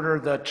can order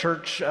the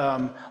church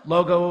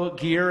logo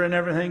gear and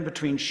everything,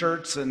 between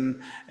shirts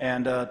and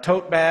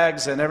tote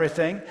bags and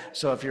everything.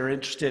 So if you're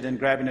interested in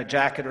grabbing a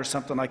jacket or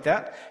something like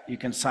that, you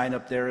can sign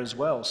up there as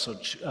well. So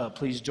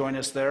please join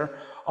us there.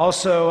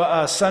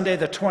 Also, Sunday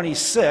the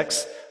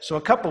 26th, so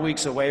a couple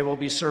weeks away, we'll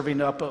be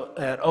serving up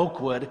at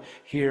Oakwood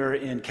here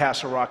in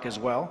Castle Rock as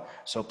well.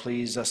 So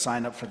please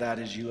sign up for that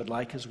as you would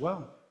like as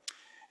well.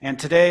 And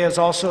today is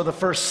also the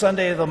first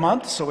Sunday of the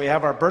month, so we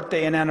have our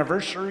birthday and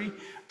anniversary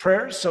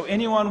prayers. So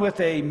anyone with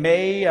a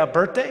May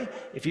birthday,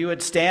 if you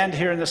would stand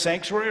here in the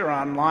sanctuary or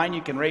online,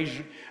 you can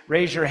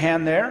raise your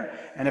hand there.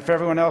 And if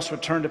everyone else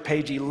would turn to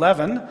page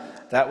 11,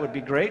 that would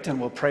be great. And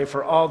we'll pray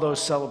for all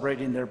those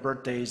celebrating their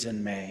birthdays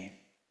in May.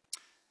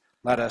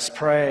 Let us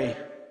pray.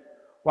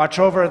 Watch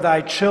over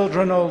thy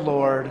children, O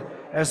Lord,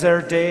 as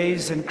their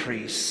days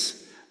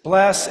increase.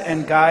 Bless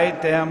and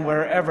guide them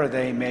wherever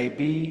they may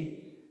be.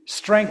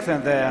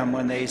 Strengthen them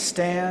when they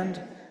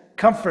stand.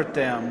 Comfort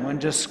them when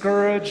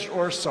discouraged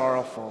or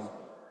sorrowful.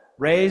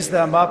 Raise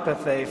them up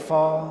if they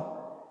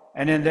fall.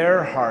 And in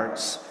their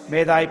hearts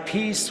may thy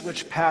peace,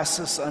 which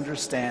passeth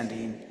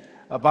understanding,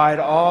 abide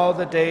all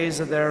the days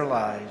of their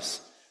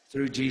lives.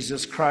 Through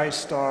Jesus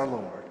Christ our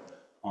Lord.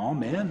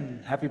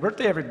 Amen. Happy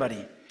birthday,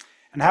 everybody.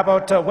 And how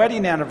about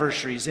wedding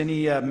anniversaries?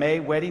 Any May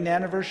wedding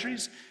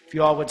anniversaries? If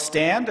you all would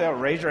stand,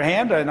 raise your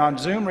hand, and on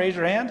Zoom, raise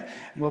your hand,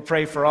 and we'll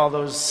pray for all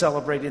those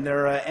celebrating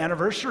their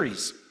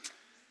anniversaries.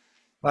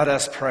 Let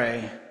us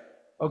pray.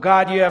 O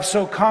God, you have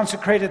so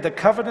consecrated the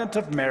covenant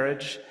of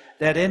marriage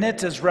that in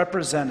it is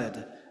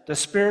represented the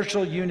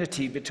spiritual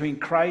unity between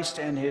Christ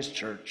and his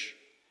church.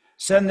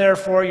 Send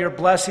therefore your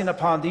blessing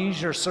upon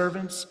these your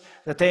servants,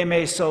 that they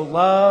may so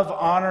love,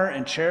 honor,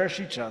 and cherish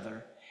each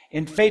other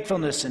in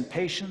faithfulness and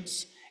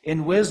patience,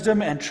 in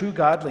wisdom and true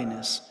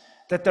godliness,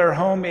 that their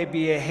home may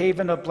be a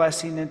haven of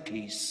blessing and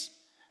peace.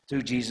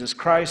 Through Jesus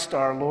Christ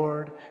our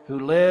Lord, who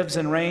lives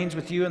and reigns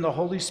with you in the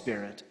Holy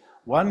Spirit,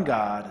 one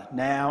God,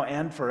 now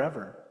and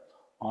forever.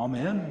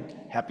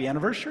 Amen. Happy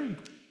anniversary.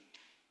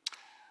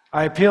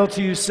 I appeal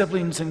to you,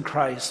 siblings in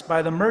Christ,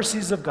 by the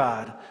mercies of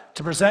God,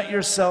 to present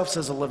yourselves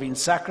as a living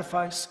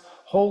sacrifice,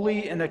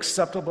 holy and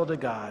acceptable to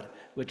God,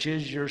 which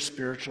is your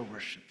spiritual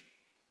worship.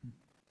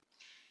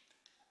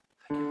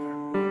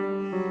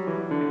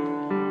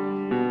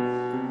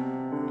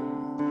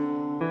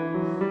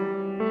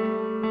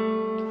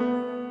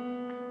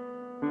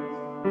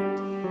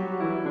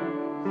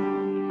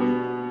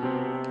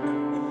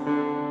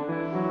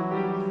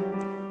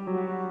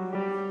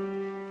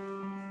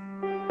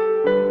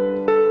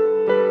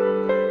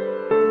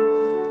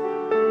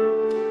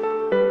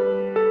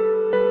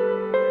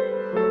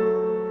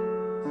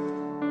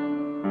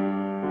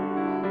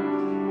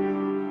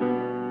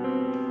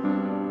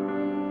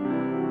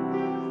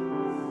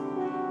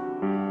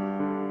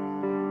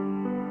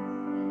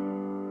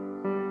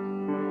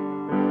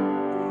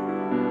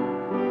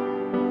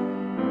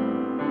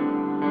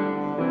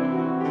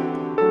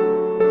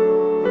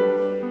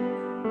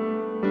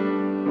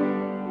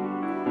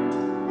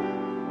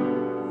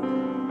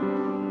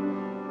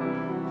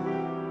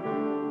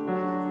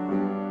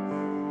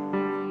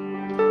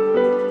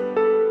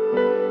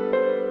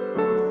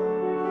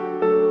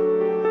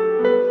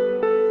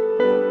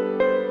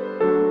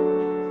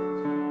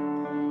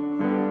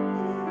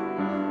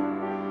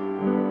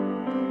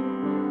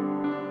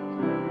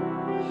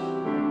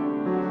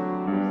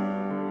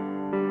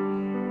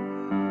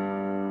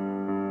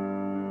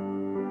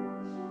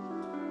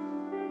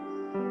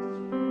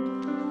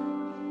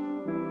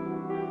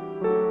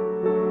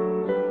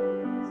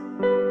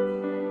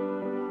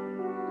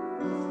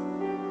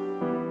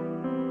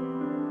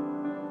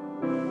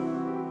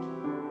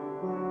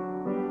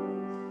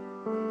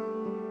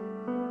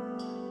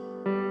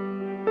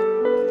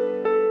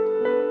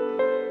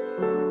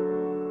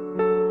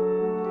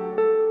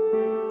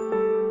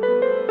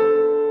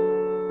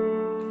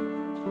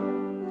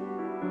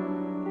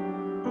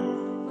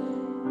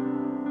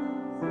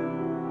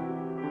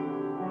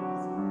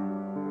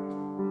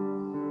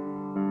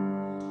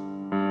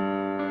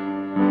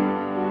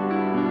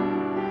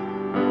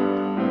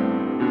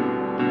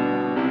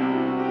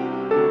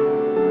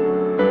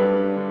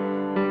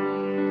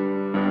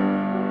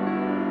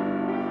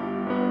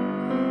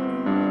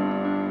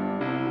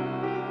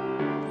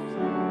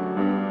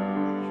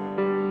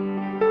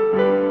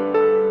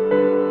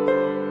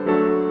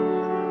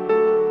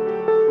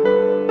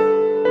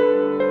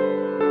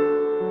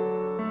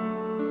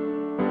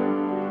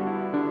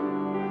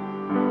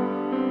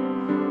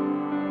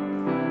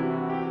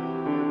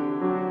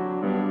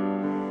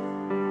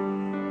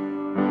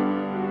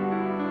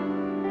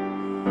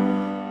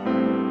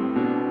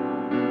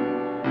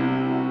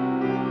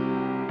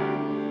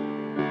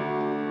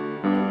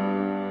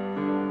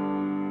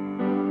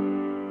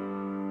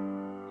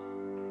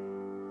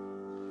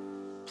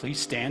 Please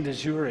stand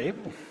as you are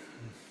able.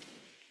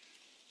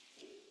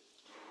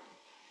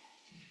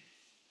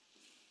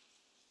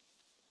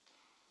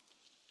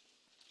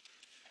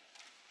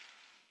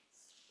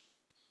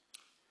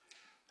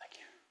 Thank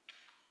you.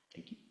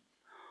 Thank you.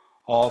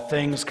 All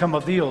things come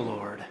of thee, O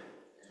Lord,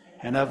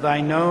 and of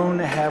thine own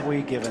have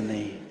we given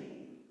thee.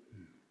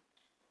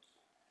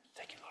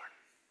 Thank you, Lord.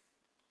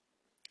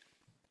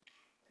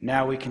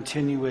 Now we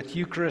continue with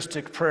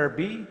Eucharistic Prayer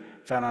B,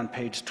 found on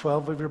page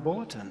 12 of your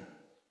bulletin.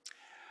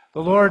 The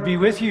Lord be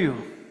with you.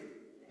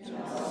 And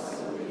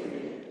also with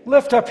you.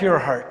 Lift up your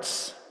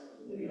hearts.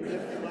 We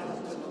lift them up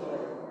to the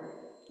Lord.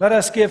 Let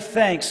us give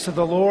thanks to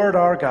the Lord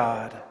our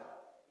God.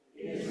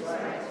 It is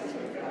right to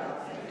give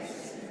God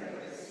thanks and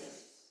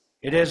praise.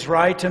 It is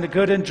right and a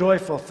good and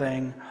joyful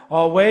thing,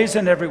 always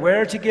and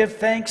everywhere, to give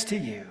thanks to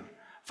you,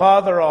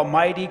 Father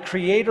Almighty,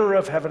 creator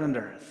of heaven and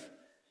earth.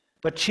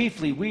 But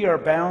chiefly we are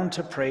bound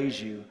to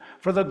praise you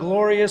for the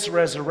glorious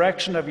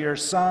resurrection of your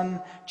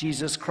Son,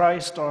 Jesus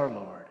Christ our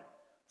Lord.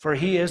 For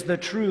he is the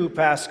true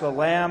Paschal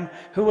Lamb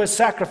who was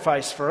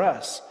sacrificed for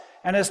us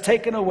and has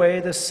taken away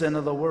the sin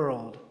of the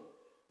world.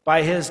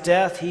 By his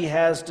death he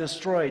has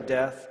destroyed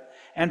death,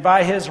 and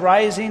by his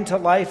rising to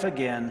life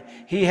again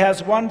he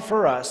has won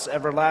for us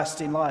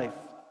everlasting life.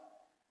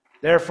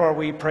 Therefore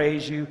we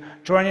praise you,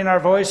 joining our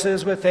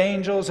voices with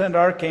angels and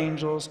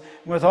archangels,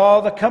 and with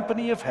all the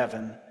company of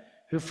heaven,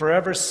 who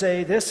forever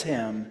say this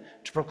hymn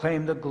to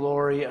proclaim the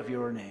glory of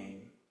your name.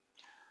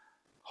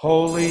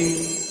 Holy,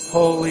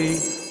 holy,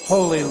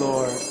 holy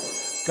Lord,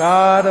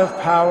 God of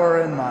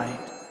power and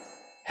might,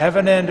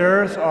 heaven and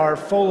earth are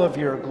full of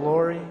your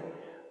glory.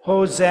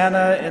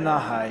 Hosanna in the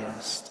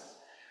highest.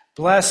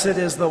 Blessed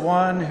is the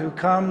one who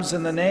comes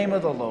in the name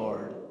of the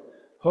Lord.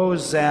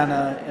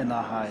 Hosanna in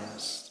the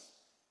highest.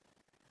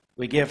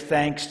 We give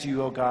thanks to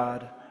you, O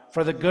God,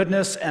 for the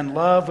goodness and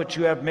love which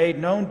you have made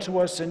known to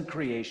us in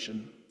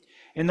creation,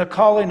 in the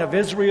calling of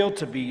Israel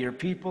to be your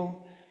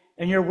people,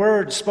 in your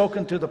word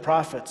spoken through the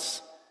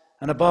prophets,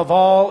 and above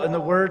all in the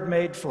Word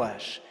made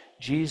flesh,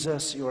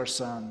 Jesus your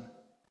Son.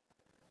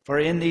 For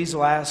in these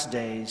last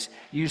days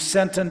you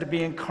sent him to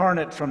be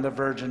incarnate from the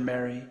Virgin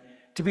Mary,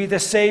 to be the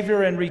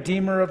Savior and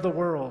Redeemer of the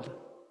world.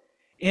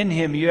 In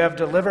him you have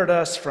delivered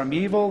us from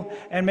evil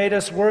and made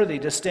us worthy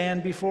to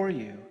stand before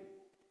you.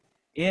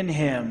 In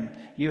him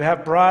you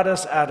have brought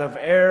us out of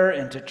error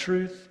into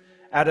truth,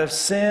 out of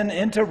sin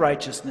into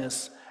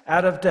righteousness,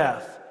 out of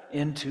death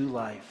into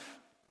life.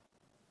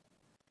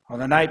 On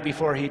the night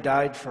before he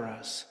died for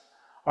us,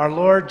 our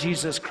Lord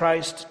Jesus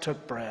Christ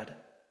took bread,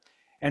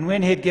 and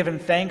when he had given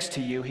thanks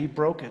to you, he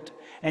broke it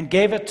and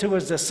gave it to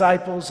his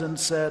disciples and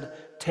said,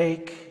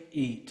 "Take,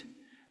 eat.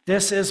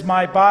 This is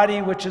my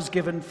body which is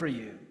given for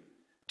you.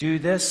 Do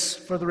this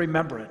for the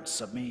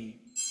remembrance of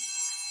me."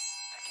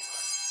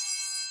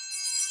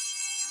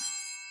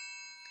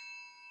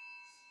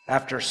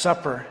 After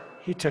supper,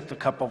 he took the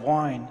cup of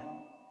wine,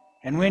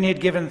 and when he had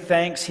given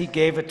thanks, he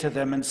gave it to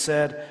them and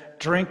said,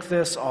 "Drink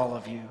this, all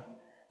of you.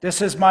 This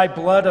is my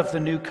blood of the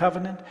new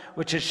covenant,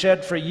 which is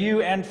shed for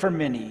you and for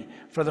many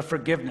for the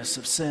forgiveness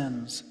of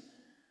sins.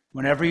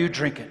 Whenever you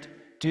drink it,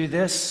 do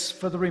this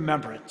for the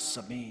remembrance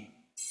of me."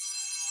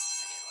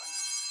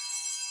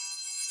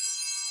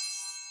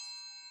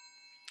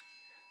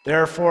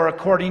 Therefore,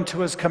 according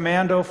to his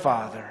command, O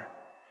Father,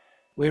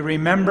 we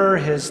remember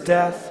his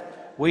death,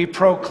 we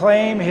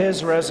proclaim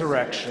his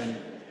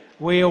resurrection,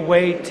 we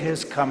await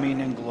his coming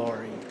in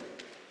glory.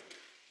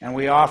 And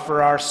we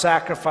offer our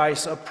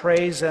sacrifice of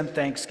praise and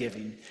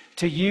thanksgiving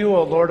to you,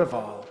 O Lord of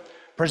all,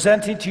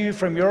 presenting to you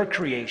from your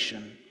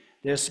creation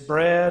this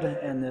bread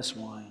and this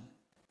wine.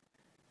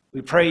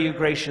 We pray you,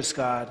 gracious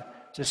God,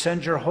 to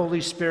send your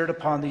Holy Spirit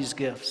upon these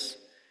gifts,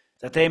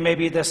 that they may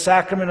be the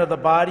sacrament of the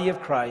body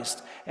of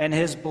Christ and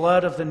his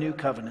blood of the new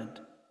covenant.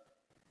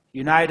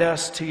 Unite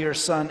us to your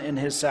Son in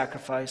his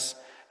sacrifice,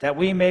 that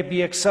we may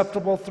be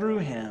acceptable through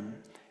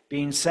him,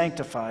 being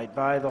sanctified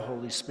by the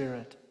Holy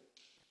Spirit.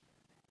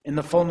 In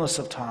the fullness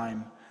of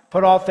time,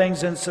 put all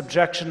things in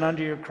subjection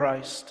under your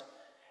Christ,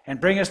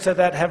 and bring us to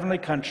that heavenly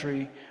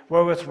country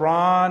where with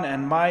Ron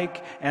and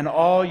Mike and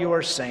all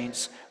your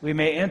saints we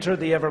may enter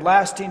the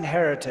everlasting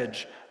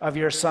heritage of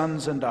your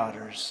sons and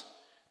daughters.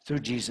 Through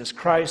Jesus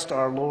Christ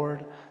our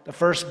Lord, the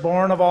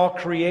firstborn of all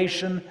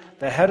creation,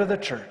 the head of the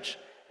church,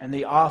 and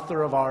the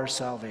author of our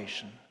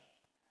salvation.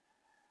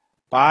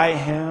 By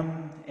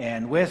him,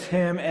 and with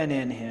him, and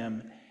in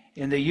him,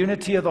 in the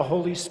unity of the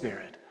Holy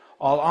Spirit,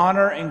 all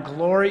honor and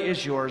glory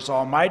is yours,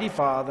 Almighty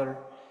Father,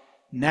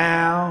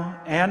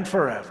 now and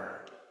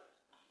forever.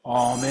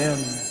 Amen.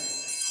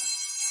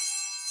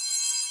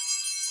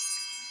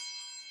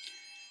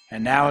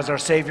 And now, as our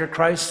Savior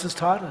Christ has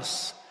taught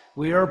us,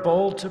 we are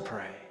bold to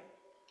pray.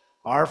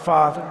 Our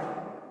Father,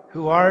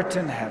 who art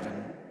in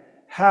heaven,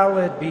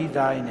 hallowed be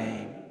thy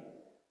name.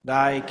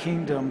 Thy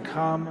kingdom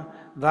come,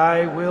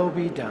 thy will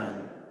be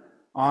done,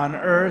 on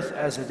earth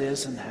as it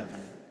is in heaven.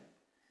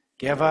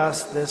 Give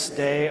us this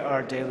day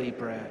our daily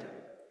bread,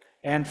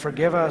 and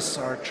forgive us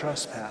our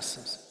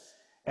trespasses,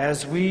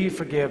 as we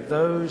forgive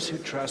those who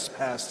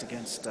trespass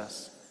against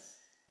us.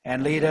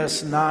 And lead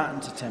us not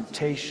into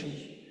temptation,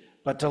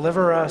 but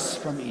deliver us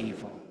from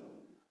evil.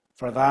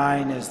 For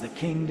thine is the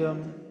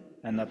kingdom,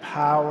 and the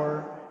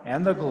power,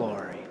 and the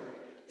glory,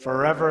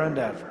 forever and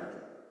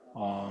ever.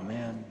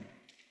 Amen.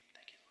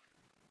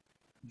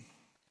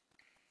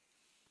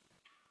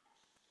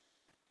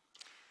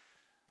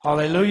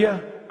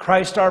 Hallelujah.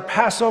 Christ our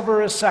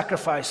Passover is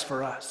sacrificed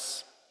for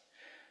us.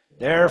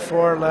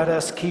 Therefore, let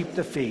us keep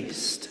the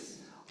feast.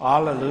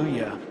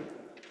 Alleluia.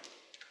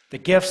 The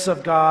gifts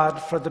of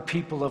God for the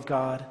people of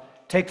God.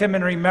 Take them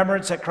in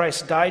remembrance that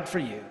Christ died for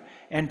you,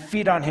 and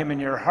feed on him in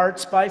your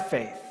hearts by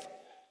faith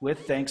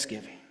with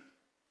thanksgiving.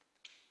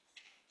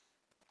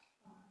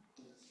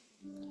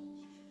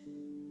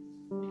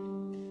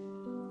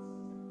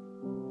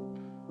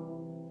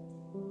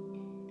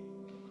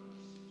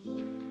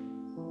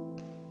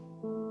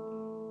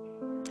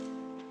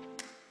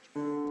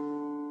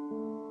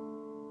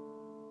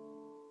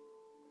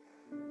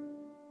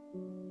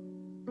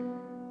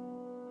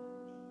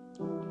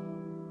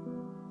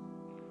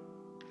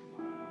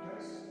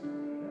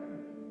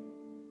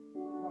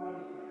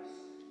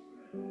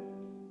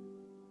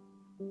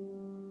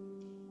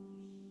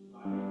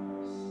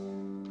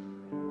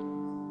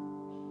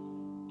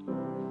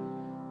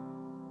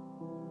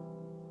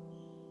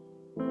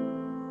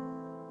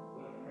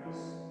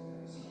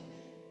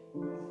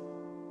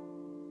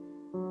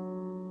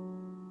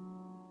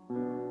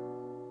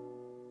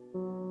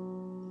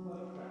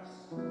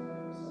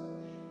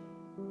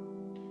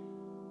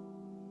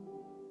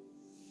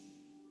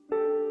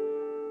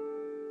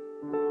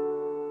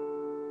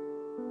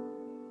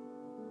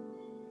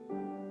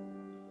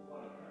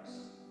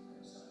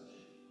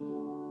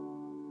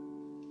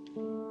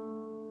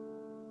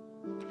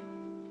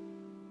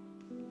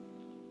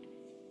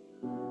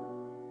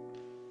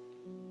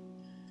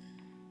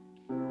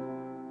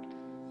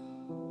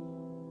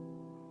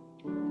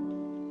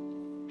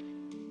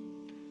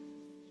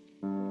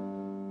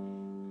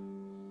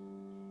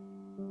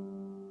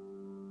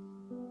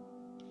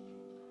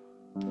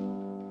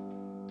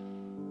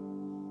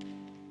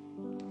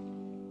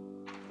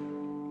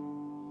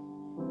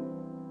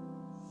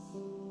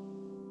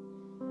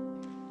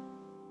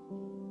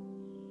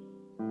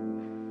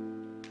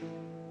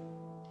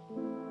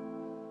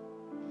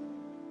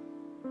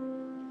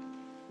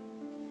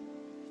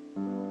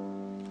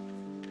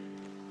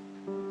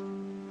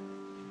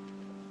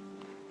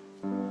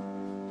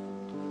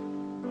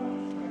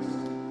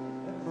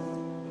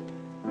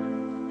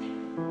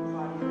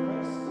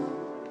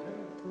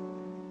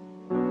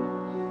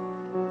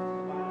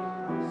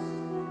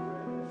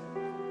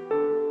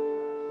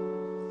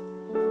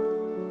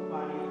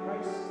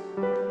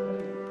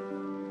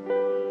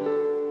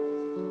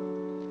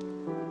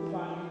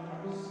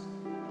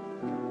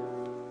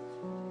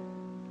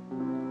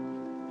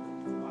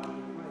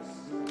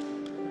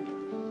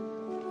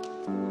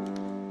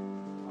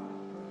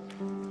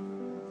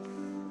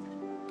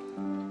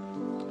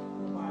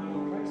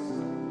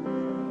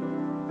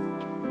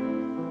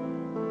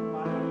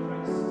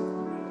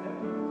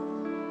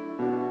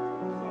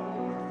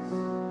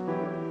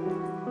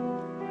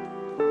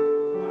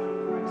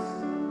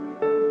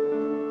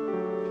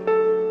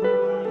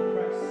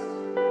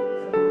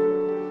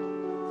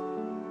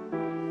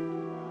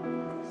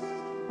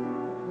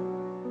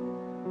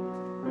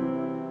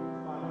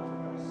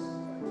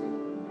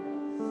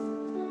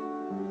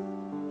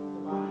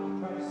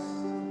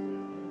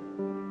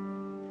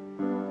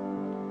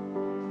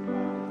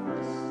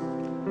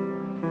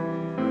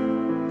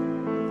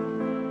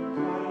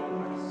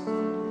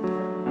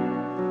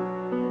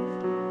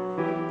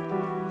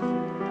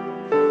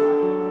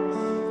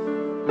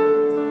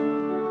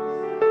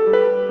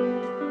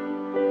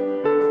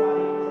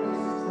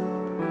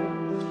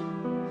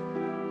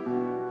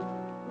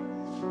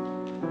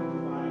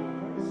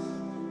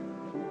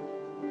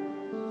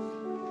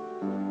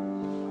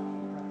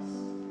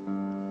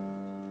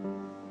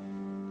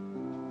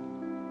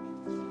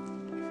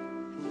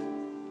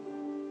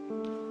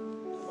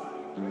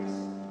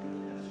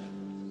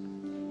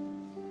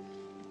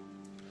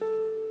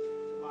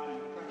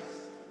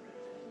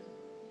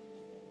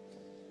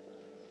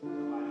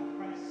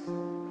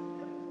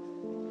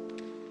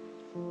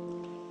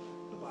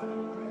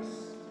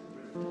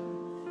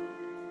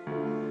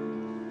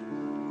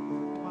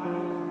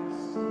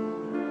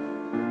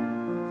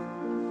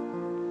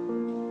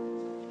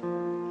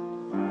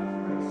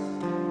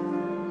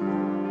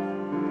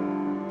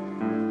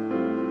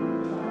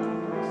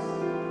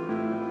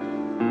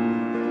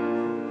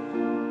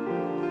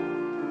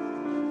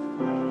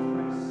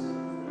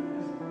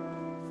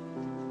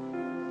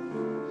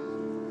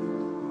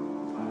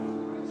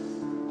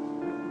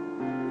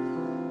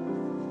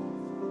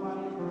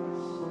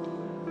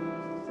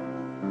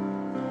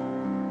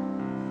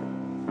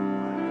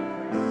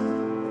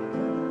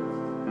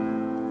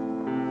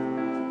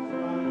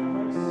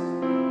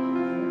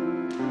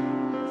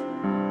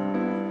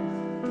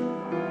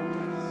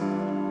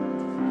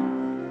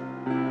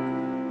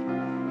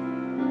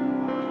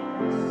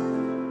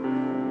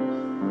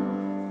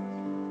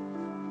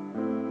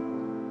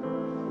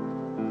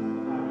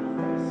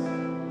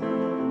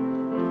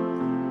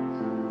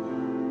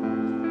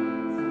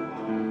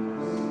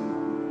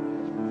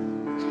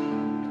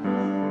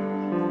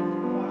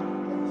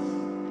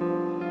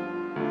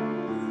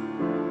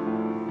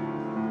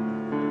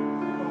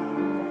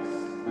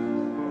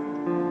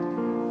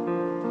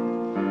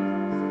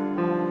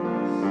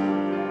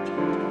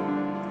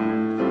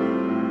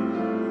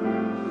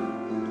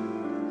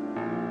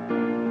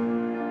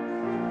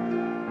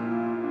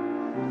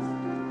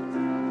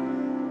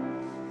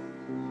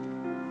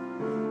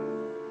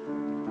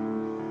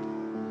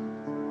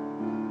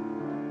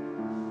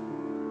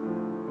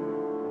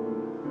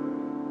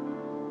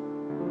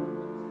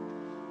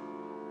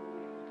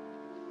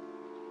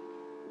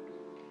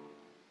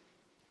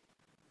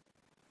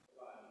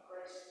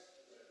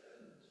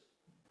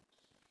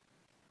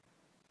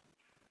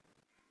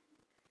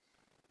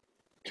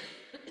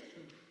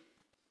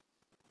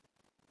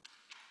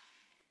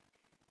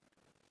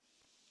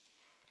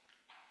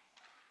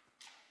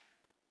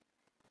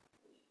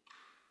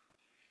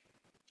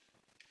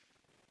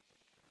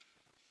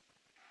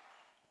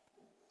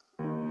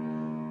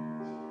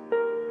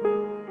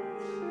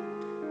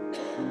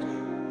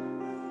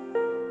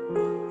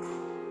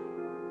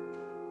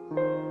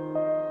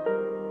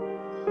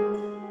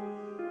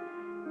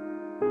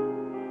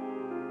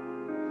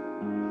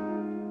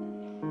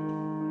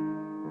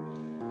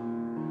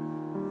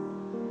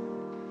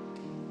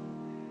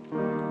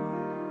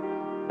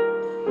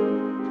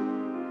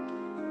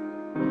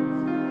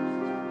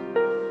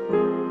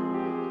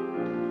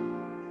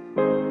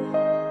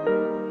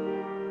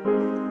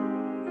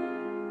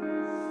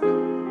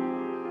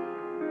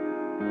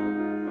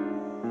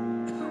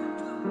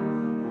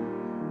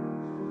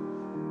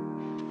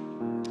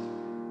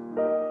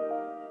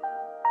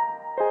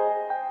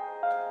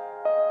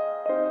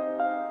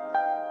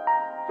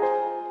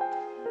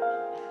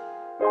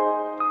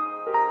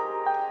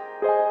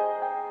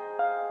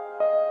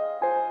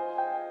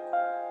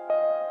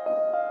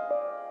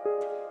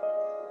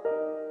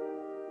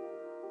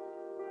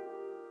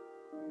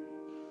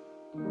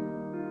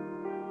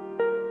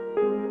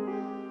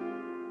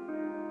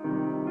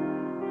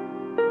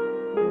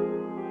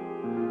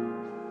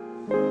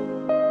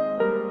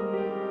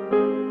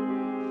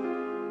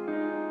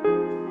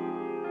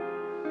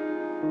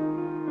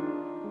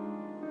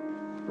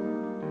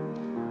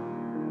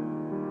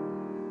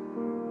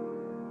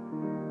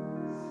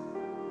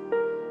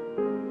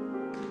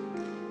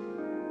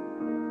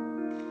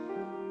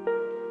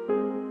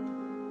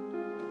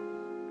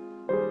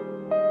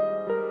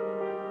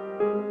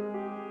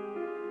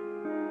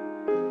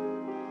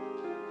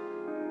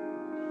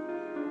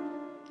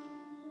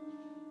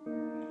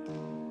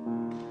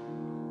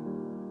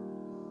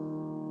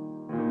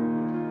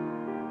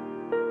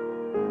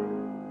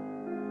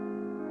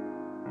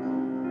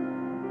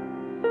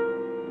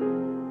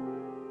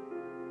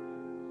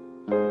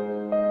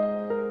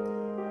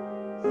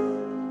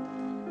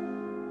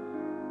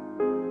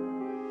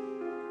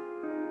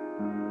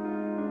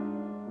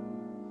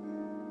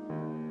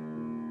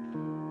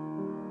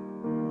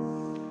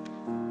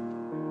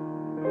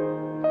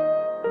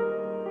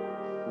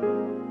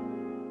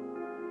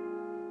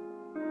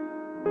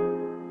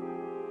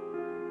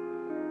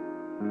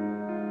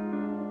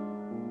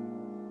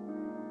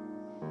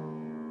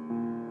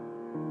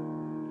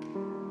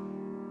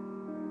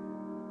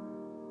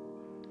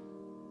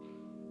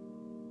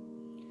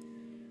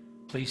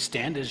 Please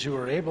stand as you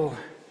are able.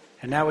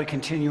 And now we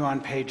continue on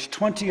page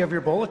 20 of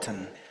your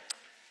bulletin.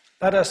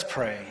 Let us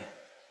pray.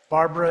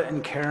 Barbara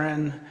and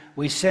Karen,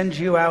 we send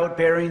you out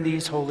bearing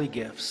these holy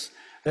gifts,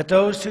 that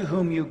those to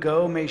whom you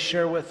go may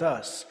share with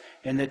us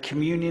in the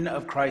communion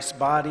of Christ's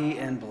body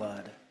and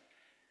blood.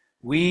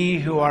 We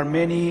who are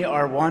many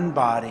are one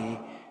body,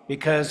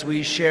 because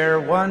we share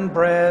one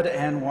bread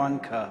and one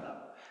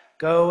cup.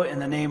 Go in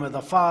the name of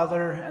the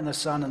Father, and the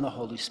Son, and the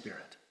Holy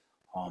Spirit.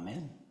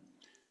 Amen.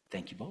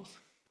 Thank you both.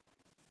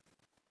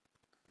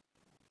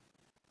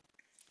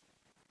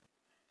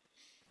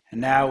 And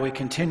now we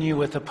continue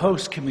with the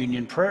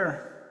post-communion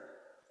prayer.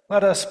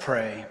 Let us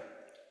pray.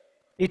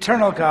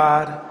 Eternal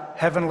God,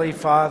 Heavenly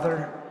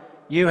Father,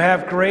 you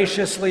have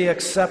graciously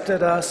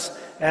accepted us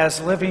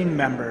as living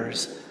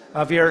members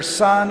of your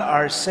Son,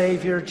 our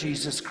Savior,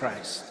 Jesus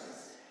Christ.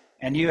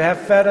 And you have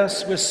fed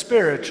us with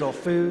spiritual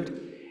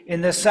food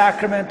in the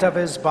sacrament of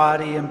his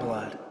body and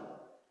blood.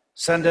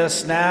 Send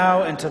us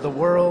now into the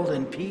world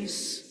in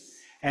peace,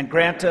 and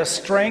grant us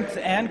strength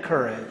and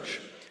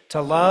courage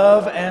to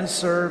love and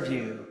serve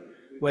you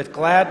with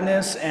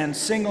gladness and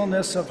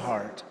singleness of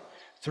heart,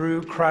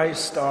 through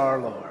Christ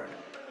our Lord.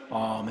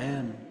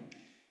 Amen.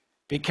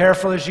 Be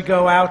careful as you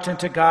go out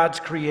into God's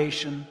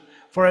creation,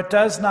 for it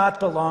does not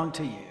belong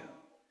to you.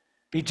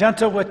 Be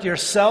gentle with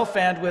yourself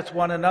and with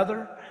one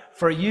another,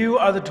 for you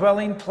are the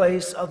dwelling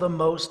place of the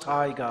Most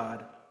High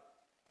God.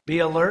 Be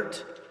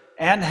alert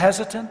and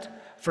hesitant,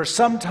 for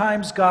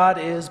sometimes God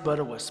is but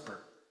a whisper.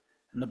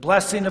 And the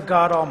blessing of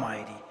God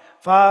Almighty,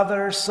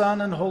 Father, Son,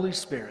 and Holy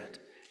Spirit,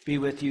 be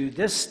with you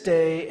this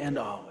day and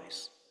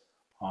always.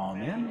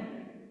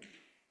 Amen.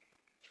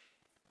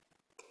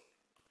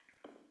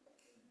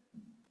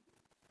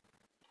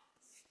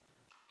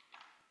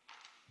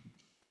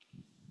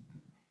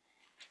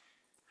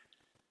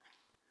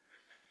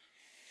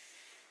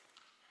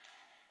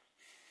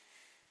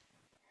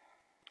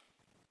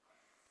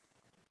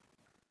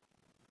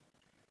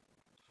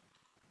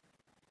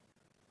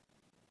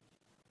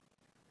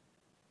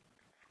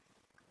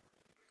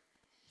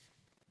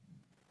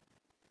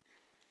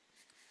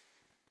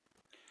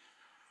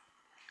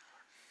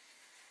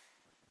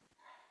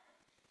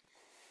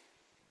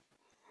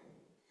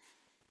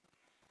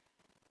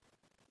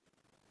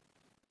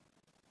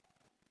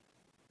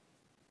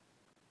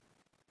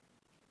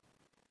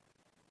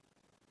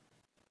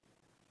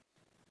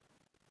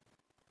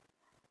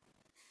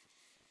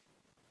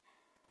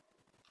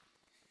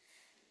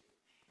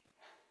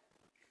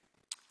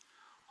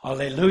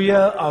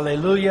 Alleluia,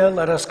 alleluia.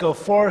 Let us go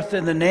forth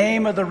in the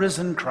name of the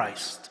risen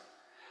Christ.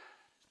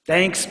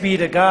 Thanks be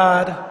to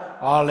God.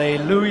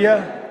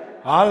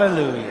 Alleluia,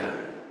 alleluia.